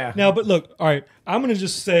 Yeah. Now, but look, all right. I'm going to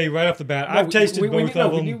just say right off the bat, I've tasted both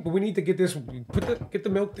of them. We need to get this. Get the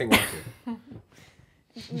milk thing on here.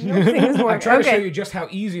 Milk thing is I'm trying to show you just how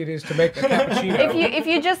easy it is to make a cappuccino. If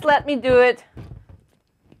you just let me do it,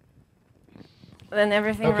 then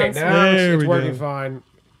everything runs smooth. Now it's working fine.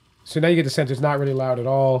 So now you get the sense it's not really loud at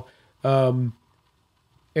all. And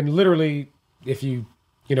literally, if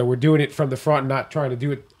we're doing it from the front and not trying to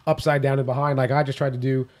do it upside down and behind like I just tried to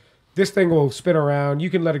do, this thing will spin around.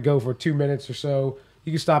 You can let it go for 2 minutes or so.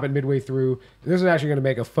 You can stop it midway through. This is actually going to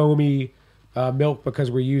make a foamy milk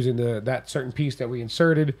because we're using that certain piece that we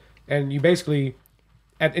inserted. And you basically...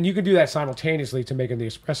 And you can do that simultaneously to making the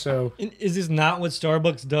espresso. And is this not what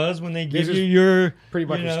Starbucks does when they give you your... Pretty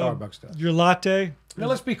much what Starbucks does. Your latte? Now,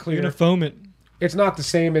 let's be clear. You're going to foam it. It's not the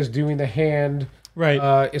same as doing the hand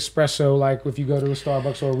espresso, like if you go to a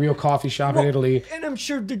Starbucks or a real coffee shop in Italy. And I'm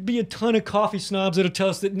sure there'd be a ton of coffee snobs that'll tell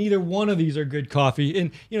us that neither one of these are good coffee.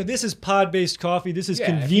 And, this is pod-based coffee. This is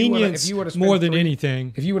convenience more than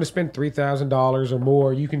anything. If you want to spend $3,000 or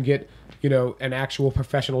more, you can get, an actual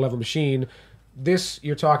professional level machine. This,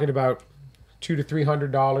 you're talking about $200 to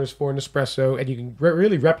 $300 for an espresso, and you can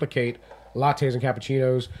really replicate lattes and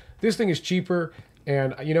cappuccinos. This thing is cheaper.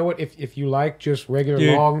 And you know what? If you like just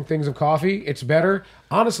regular long things of coffee, it's better.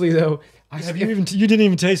 Honestly, though, you didn't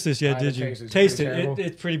even taste this yet, did you? Taste it.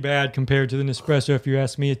 It's pretty bad compared to the Nespresso. If you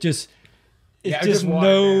ask me, it's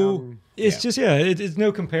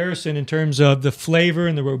no comparison in terms of the flavor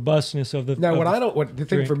and the robustness of the. Now, the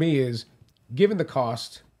thing for me is, given the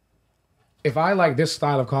cost, if I like this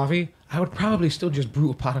style of coffee, I would probably still just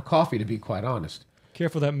brew a pot of coffee. To be quite honest.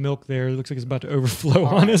 Careful that milk there. It looks like it's about to overflow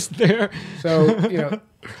on us there. So,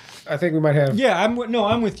 I think we might have... Yeah, I'm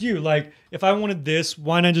with you. Like, if I wanted this,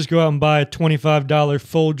 why not just go out and buy a $25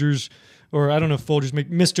 Folgers, or I don't know if Folgers make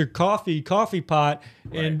Mr. Coffee pot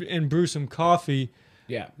and brew some coffee.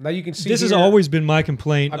 Yeah. Now you can see this has always been my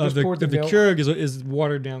complaint of the Keurig is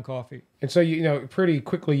watered down coffee. And so, pretty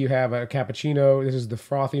quickly you have a cappuccino. This is the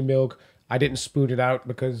frothy milk. I didn't spoon it out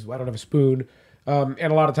because I don't have a spoon. And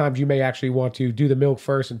a lot of times you may actually want to do the milk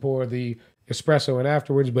first and pour the espresso in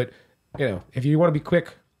afterwards. But, if you want to be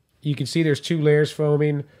quick, you can see there's 2 layers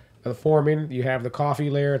forming. You have the coffee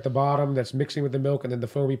layer at the bottom that's mixing with the milk, and then the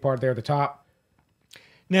foamy part there at the top.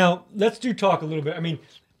 Now, let's talk a little bit. I mean,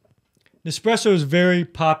 Nespresso is very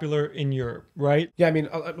popular in Europe, right? Yeah, I mean,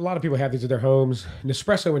 a lot of people have these at their homes.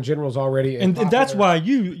 Nespresso in general is already and that's why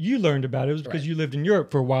you learned about it. It was because you lived in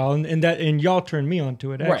Europe for a while, and y'all turned me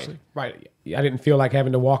onto it, actually. Right. I didn't feel like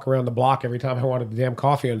having to walk around the block every time I wanted the damn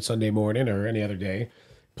coffee on Sunday morning or any other day.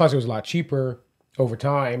 Plus, it was a lot cheaper over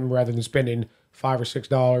time rather than spending $5 or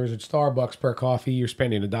 $6 at Starbucks per coffee. You're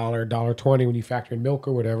spending $1, $1.20 when you factor in milk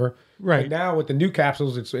or whatever. Right. And now with the new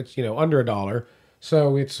capsules, it's under $1.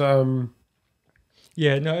 So it's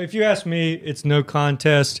Yeah, no, if you ask me, it's no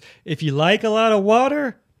contest. If you like a lot of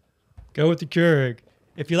water, go with the Keurig.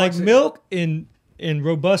 If you like milk in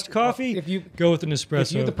robust coffee, go with an espresso.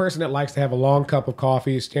 If you're the person that likes to have a long cup of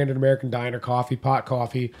coffee, standard American diner coffee, pot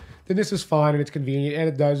coffee, then this is fine and it's convenient, and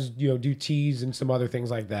it does, do teas and some other things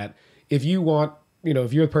like that. If you want,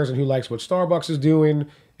 if you're the person who likes what Starbucks is doing,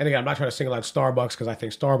 and again, I'm not trying to single out Starbucks because I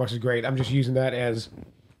think Starbucks is great. I'm just using that as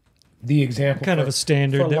the example, kind of a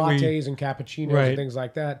standard for that lattes and cappuccinos and things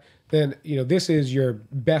like that, then this is your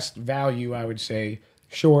best value, I would say,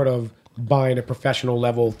 short of buying a professional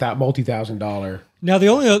level multi-$1,000. Now the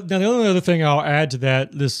only other thing I'll add to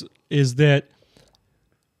that is that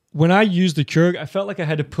when I used the Keurig, I felt like I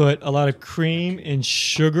had to put a lot of cream and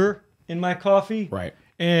sugar in my coffee. Right.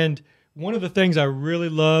 And one of the things I really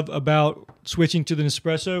love about switching to the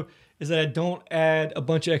Nespresso is that I don't add a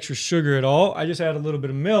bunch of extra sugar at all. I just add a little bit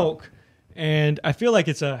of milk. And I feel like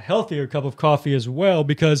it's a healthier cup of coffee as well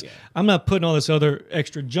because I'm not putting all this other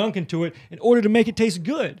extra junk into it in order to make it taste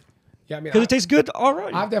good. Yeah, I mean, because it tastes good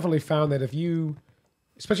already. I've definitely found that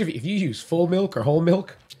especially if you use full milk or whole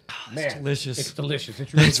milk, man, it's delicious. It's delicious.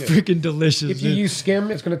 It's really good. Freaking delicious. If you use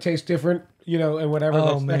skim, it's going to taste different, and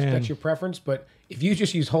whatever. That's your preference. But if you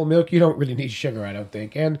just use whole milk, you don't really need sugar, I don't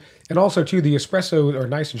think. And also too, the espresso are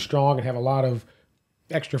nice and strong and have a lot of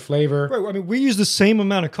extra flavor. Right. I mean, we use the same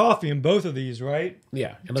amount of coffee in both of these, right?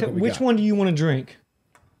 Yeah. Which one do you want to drink?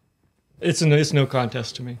 It's no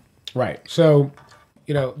contest to me. Right. So,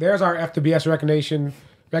 there's our FWS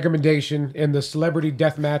recommendation in the celebrity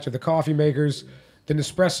death match of the coffee makers. The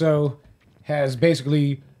Nespresso has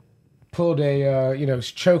basically pulled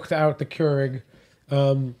choked out the Keurig.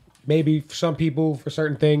 Maybe for some people, for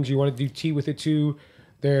certain things, you want to do tea with it too.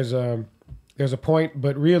 There's a point,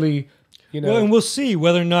 but really, Well, and we'll see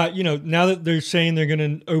whether or not, now that they're saying they're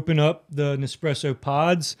going to open up the Nespresso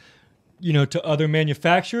pods, to other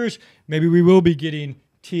manufacturers, maybe we will be getting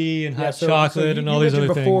tea and hot chocolate and all these other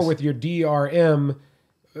things. Before with your DRM,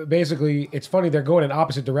 basically, it's funny, they're going in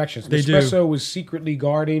opposite directions. They Nespresso was secretly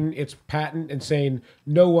guarding its patent and saying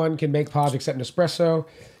no one can make pods except Nespresso,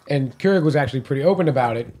 and Keurig was actually pretty open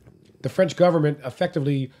about it. The French government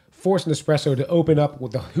effectively forced Nespresso to open up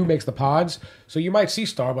with who makes the pods. So you might see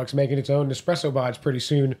Starbucks making its own Nespresso pods pretty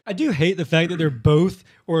soon. I do hate the fact that they're both,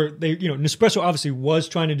 Nespresso obviously was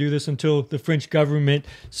trying to do this until the French government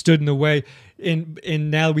stood in the way. And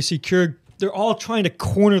now we see Keurig, they're all trying to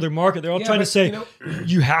corner their market. They're all trying to say,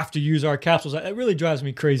 you have to use our capsules. That really drives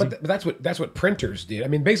me crazy. But that's what printers did. I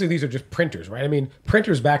mean, basically these are just printers, right? I mean,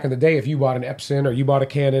 printers back in the day, if you bought an Epson or you bought a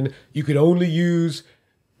Canon, you could only use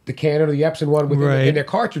the Canon or the Epson one in their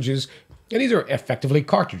cartridges. And these are effectively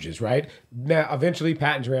cartridges, right? Now, eventually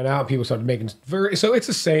patents ran out and people started making... So it's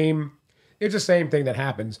the same thing that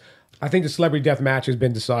happens. I think the celebrity death match has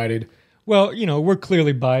been decided. Well, we're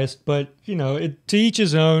clearly biased, but, to each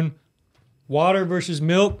his own. Water versus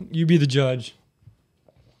milk, you be the judge.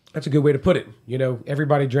 That's a good way to put it.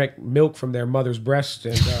 Everybody drank milk from their mother's breast,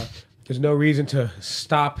 and there's no reason to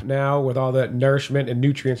stop now with all the nourishment and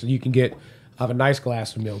nutrients that you can get of a nice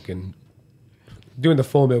glass of milk, and doing the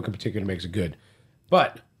full milk in particular makes it good.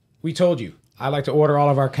 But we told you, I like to order all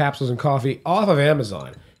of our capsules and coffee off of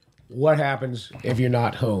Amazon. What happens if you're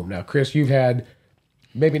not home? Now, Chris, you've had...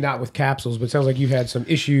 Maybe not with capsules, but it sounds like you've had some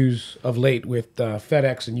issues of late with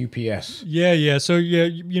FedEx and UPS. Yeah. So,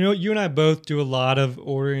 you and I both do a lot of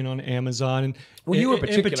ordering on Amazon. And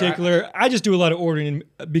in particular, I just do a lot of ordering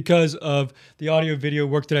because of the audio-video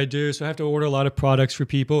work that I do. So I have to order a lot of products for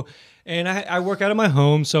people. And I work out of my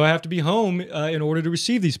home, so I have to be home in order to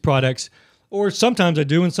receive these products. Or sometimes I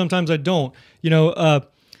do and sometimes I don't.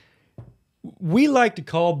 We like to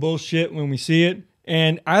call bullshit when we see it.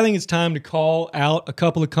 And I think it's time to call out a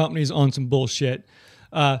couple of companies on some bullshit.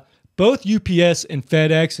 Both UPS and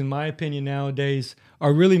FedEx, in my opinion nowadays,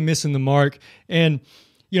 are really missing the mark. And,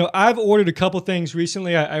 I've ordered a couple things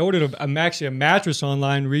recently. I ordered actually a mattress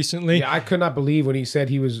online recently. Yeah, I could not believe when he said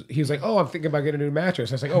he was like, oh, I'm thinking about getting a new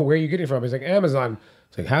mattress. I was like, oh, where are you getting it from? He's like, Amazon.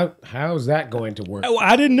 It's like, how's that going to work? Oh,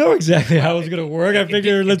 I didn't know exactly how it was going to work. I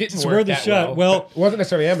figured it's worth a shot. Well, it wasn't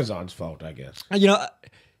necessarily Amazon's fault, I guess.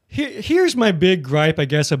 Here's my big gripe, I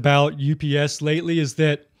guess, about UPS lately is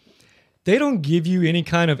that they don't give you any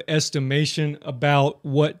kind of estimation about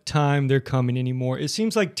what time they're coming anymore. It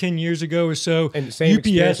seems like 10 years ago or so,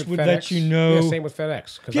 UPS would let you know. Yeah, same with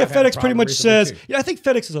FedEx. Yeah, FedEx pretty much says, I think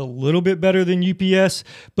FedEx is a little bit better than UPS.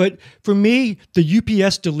 But for me, the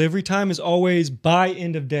UPS delivery time is always by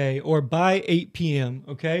end of day or by 8 p.m.,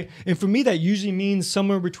 okay? And for me, that usually means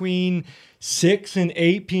somewhere between 6 and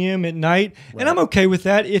 8 p.m. at night. Right. And I'm okay with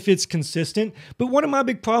that if it's consistent. But one of my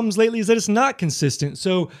big problems lately is that it's not consistent.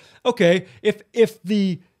 So, okay, if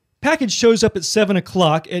the package shows up at 7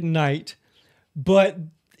 o'clock at night, but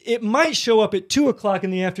it might show up at 2 o'clock in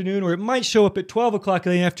the afternoon, or it might show up at 12 o'clock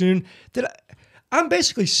in the afternoon, that I'm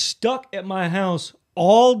basically stuck at my house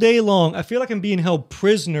all day long. I feel like I'm being held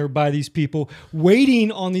prisoner by these people waiting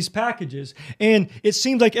on these packages. And it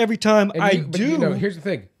seems like every time I do... here's the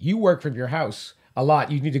thing. You work from your house. a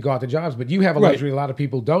lot, you need to go out to jobs, but you have a luxury a lot of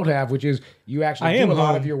people don't have, which is you actually do a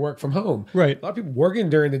lot of your work from home. Right. A lot of people working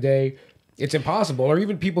during the day, it's impossible. Or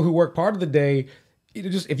even people who work part of the day,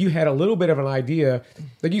 just if you had a little bit of an idea,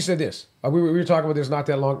 like you said this, we were talking about this not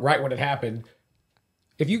that long, right when it happened.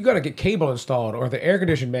 If you got to get cable installed or the air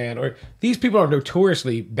conditioning man, or these people are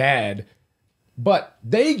notoriously bad, but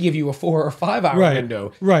they give you a 4 or 5 hour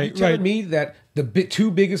window. Right. You telling me that the two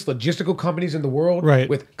biggest logistical companies in the world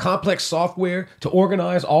with complex software to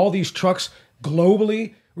organize all these trucks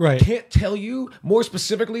globally can't tell you more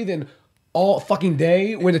specifically than all fucking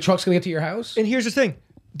day when the truck's going to get to your house? And here's the thing.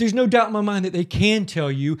 There's no doubt in my mind that they can tell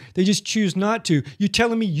you. They just choose not to. You're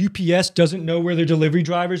telling me UPS doesn't know where their delivery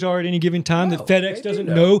drivers are at any given time, that FedEx doesn't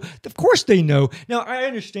know? Of course they know. Now, I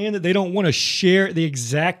understand that they don't want to share the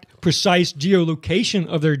exact precise geolocation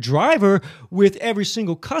of their driver with every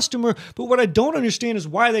single customer, but what I don't understand is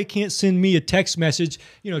why they can't send me a text message,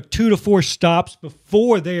 2 to 4 stops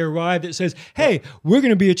before they arrive that says, hey, we're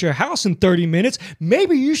going to be at your house in 30 minutes.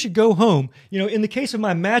 Maybe you should go home. In the case of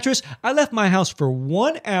my mattress, I left my house for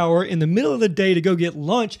 1 hour in the middle of the day to go get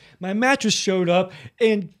lunch. My mattress showed up,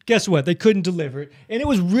 and guess what? They couldn't deliver it. And it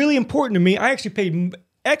was really important to me. I actually paid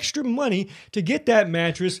extra money to get that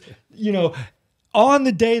mattress, on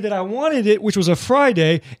the day that I wanted it, which was a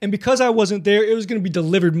Friday. And because I wasn't there, it was going to be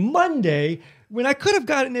delivered Monday when I could have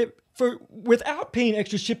gotten it without paying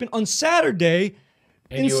extra shipping on Saturday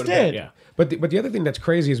instead. But the other thing that's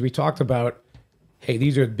crazy is we talked about, hey,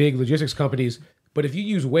 these are big logistics companies. But if you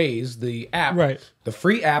use Waze, the app, the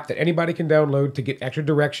free app that anybody can download to get extra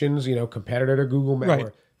directions, competitor to Google Maps,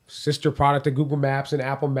 or sister product to Google Maps and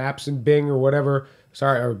Apple Maps and Bing or whatever,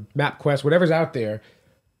 or MapQuest, whatever's out there.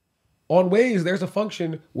 On Waze, there's a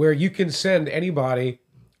function where you can send anybody,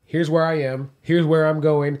 here's where I am, here's where I'm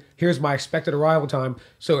going, here's my expected arrival time.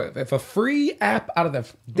 So if a free app out of the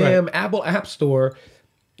damn Apple App Store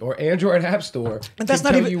or Android App Store and that's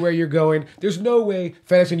can tell you where you're going, there's no way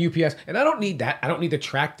FedEx and UPS, and I don't need that. I don't need to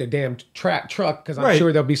track the damn truck because I'm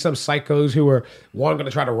sure there'll be some psychos who are, one, going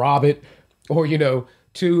to try to rob it, or,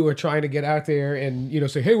 two, are trying to get out there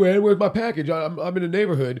and, say, hey, where's my package? I'm in the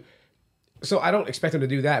neighborhood. So I don't expect them to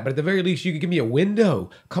do that, but at the very least, you could give me a window,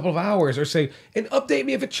 a couple of hours, or say, and update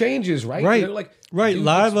me if it changes, right?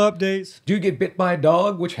 Live updates. Do you get bit by a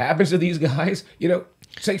dog, which happens to these guys?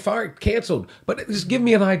 Say, fire, canceled. But just give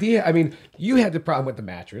me an idea. I mean, you had the problem with the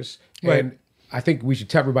mattress, and I think we should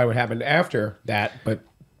tell everybody what happened after that. But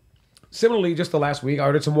similarly, just the last week, I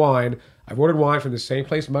ordered some wine. I've ordered wine from the same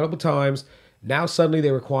place multiple times. Now suddenly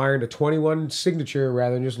they're requiring a 21 signature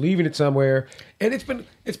rather than just leaving it somewhere. And it's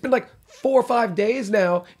been like 4 or 5 days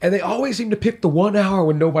now, and they always seem to pick the 1 hour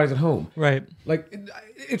when nobody's at home. Right. Like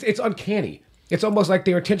it's uncanny. It's almost like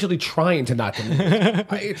they're intentionally trying to not deliver.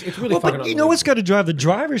 It's really fucking but what's got to drive the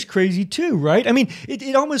drivers crazy too, right? I mean,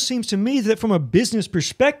 it almost seems to me that from a business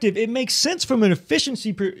perspective, it makes sense from an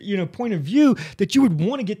efficiency point of view that you would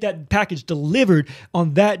want to get that package delivered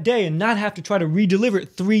on that day and not have to try to re-deliver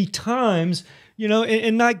it 3 times,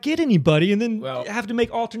 and not get anybody and then have to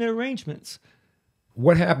make alternate arrangements.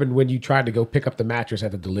 What happened when you tried to go pick up the mattress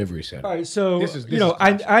at the delivery center? All right, so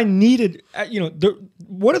I needed,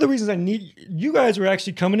 one of the reasons you guys were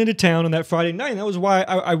actually coming into town on that Friday night, and that was why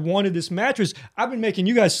I wanted this mattress. I've been making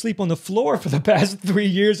you guys sleep on the floor for the past 3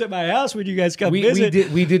 years at my house when you guys come visit.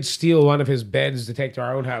 We did steal one of his beds to take to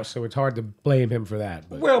our own house, so it's hard to blame him for that.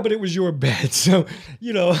 But. Well, but it was your bed, so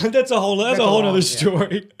that's a whole other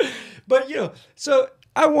story. But so.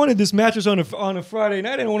 I wanted this mattress on a Friday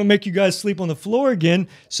night. I didn't want to make you guys sleep on the floor again.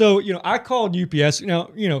 So, I called UPS. Now,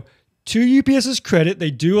 to UPS's credit,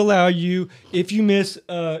 they do allow you, if you miss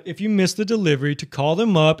the delivery, to call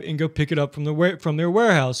them up and go pick it up from their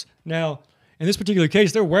warehouse. Now, in this particular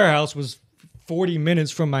case, their warehouse was 40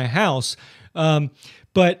 minutes from my house.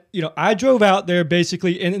 But, I drove out there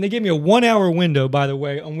basically, and they gave me a 1 hour window, by the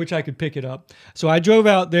way, on which I could pick it up. So I drove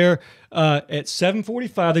out there at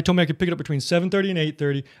 7:45. They told me I could pick it up between 7:30 and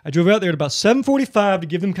 8:30. I drove out there at about 7:45 to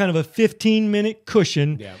give them kind of a 15-minute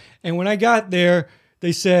cushion. Yeah. And when I got there,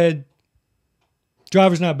 they said,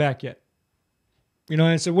 driver's not back yet. And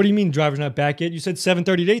I said, what do you mean driver's not back yet? You said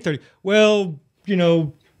 7:30 to 8:30. Well,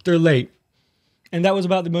 they're late. And that was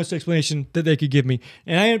about the most explanation that they could give me.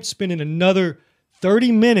 And I ended up spending another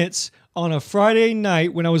 30 minutes on a Friday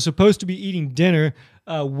night when I was supposed to be eating dinner,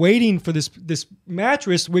 waiting for this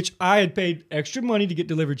mattress, which I had paid extra money to get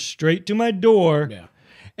delivered straight to my door,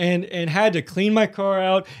 and had to clean my car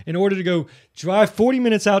out in order to go drive 40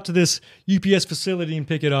 minutes out to this UPS facility and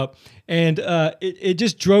pick it up. And it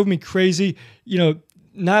just drove me crazy.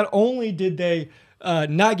 Not only did they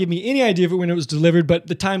not give me any idea of it when it was delivered, but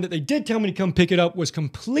the time that they did tell me to come pick it up was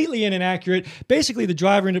completely inaccurate. Basically, the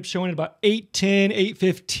driver ended up showing at about 8:10,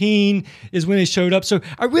 8:15 is when they showed up. So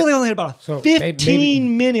I really only had about a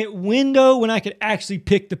 15-minute window when I could actually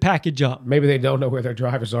pick the package up. Maybe they don't know where their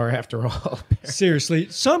drivers are after all. Seriously,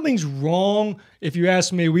 something's wrong. If you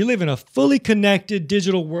ask me, we live in a fully connected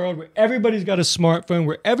digital world where everybody's got a smartphone,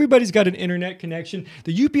 where everybody's got an internet connection.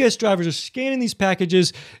 The UPS drivers are scanning these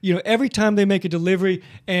packages, every time they make a delivery.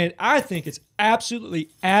 And I think it's absolutely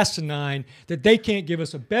asinine that they can't give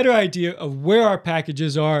us a better idea of where our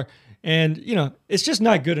packages are. And, it's just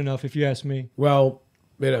not good enough if you ask me. Well,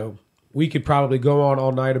 we could probably go on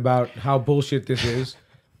all night about how bullshit this is.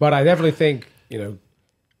 But I definitely think,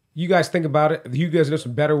 you guys think about it. You guys know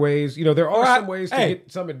some better ways. There are some ways to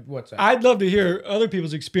get some. What's that? I'd love to hear other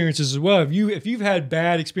people's experiences as well. If you've had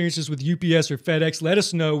bad experiences with UPS or FedEx, let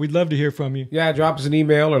us know. We'd love to hear from you. Yeah, drop us an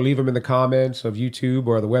email or leave them in the comments of YouTube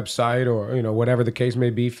or the website or whatever the case may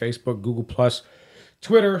be. Facebook, Google Plus,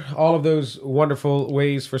 Twitter, all of those wonderful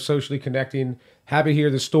ways for socially connecting. Happy to hear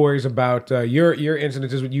the stories about your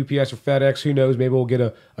incidences with UPS or FedEx. Who knows? Maybe we'll get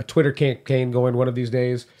a Twitter campaign going one of these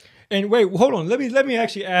days. And wait, hold on. Let me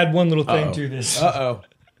actually add one little thing to this.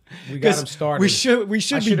 We got them started. We should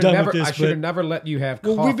be done with this. I should have never let you have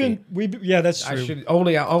coffee. Yeah, that's true. I should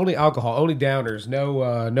only alcohol, only downers,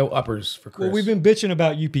 no uppers for Chris. Well, we've been bitching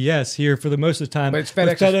about UPS here for the most of the time. But it's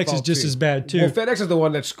FedEx. FedEx is just as bad too. Well, FedEx is the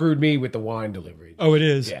one that screwed me with the wine delivery. Oh, it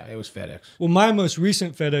is. Yeah, it was FedEx. Well, my most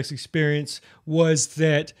recent FedEx experience was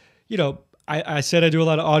that I said I do a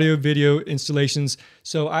lot of audio video installations,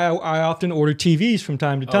 so I often order TVs from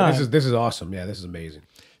time to time. This is awesome. Yeah, this is amazing.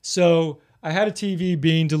 So I had a TV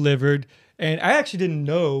being delivered, and I actually didn't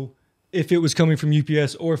know if it was coming from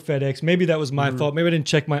UPS or FedEx. Maybe that was my fault. Maybe I didn't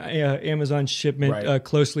check my Amazon shipment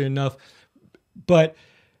closely enough. But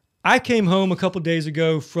I came home a couple days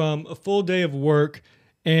ago from a full day of work,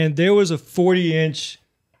 and there was a 40-inch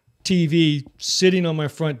TV sitting on my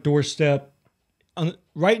front doorstep,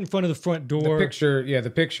 right in front of the front door.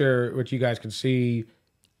 The picture, which you guys can see,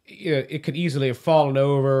 it could easily have fallen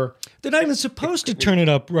over. They're not even supposed to turn it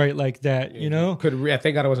up right like that, Thank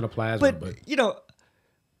God it wasn't a plasma. But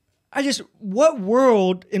what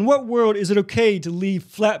world is it okay to leave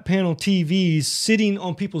flat panel TVs sitting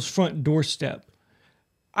on people's front doorstep?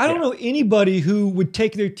 I don't know anybody who would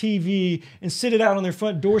take their TV and sit it out on their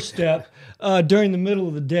front doorstep during the middle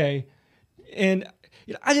of the day. And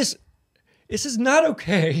this is not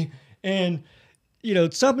okay, and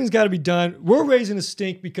something's got to be done. We're raising a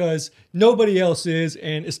stink because nobody else is,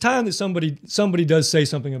 and it's time that somebody does say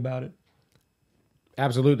something about it.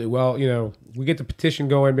 Absolutely. Well, we get the petition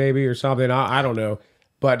going, maybe, or something. I don't know,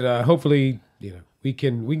 but hopefully, we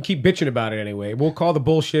can keep bitching about it anyway. We'll call the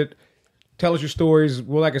bullshit. Tell us your stories.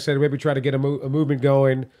 Well, like I said, maybe try to get a movement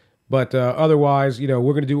going. But otherwise, we're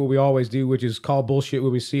going to do what we always do, which is call bullshit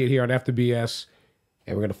when we see it here on FTBS.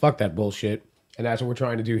 And we're going to fuck that bullshit. And that's what we're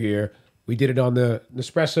trying to do here. We did it on the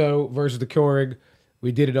Nespresso versus the Keurig.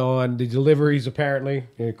 We did it on the deliveries, apparently.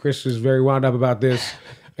 And Chris is very wound up about this.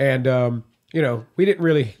 And, we didn't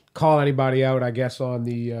really call anybody out, I guess, on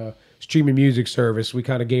the streaming music service. We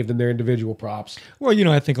kind of gave them their individual props. Well,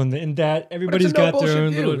 I think in that, everybody's got their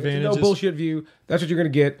own little advantages. It's a no bullshit view. That's what you're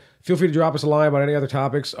going to get. Feel free to drop us a line about any other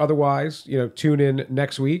topics. Otherwise, tune in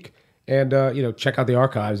next week. And, check out the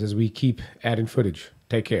archives as we keep adding footage.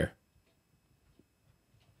 Take care.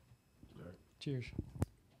 Cheers.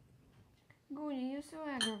 Goody, you're so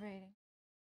aggravating.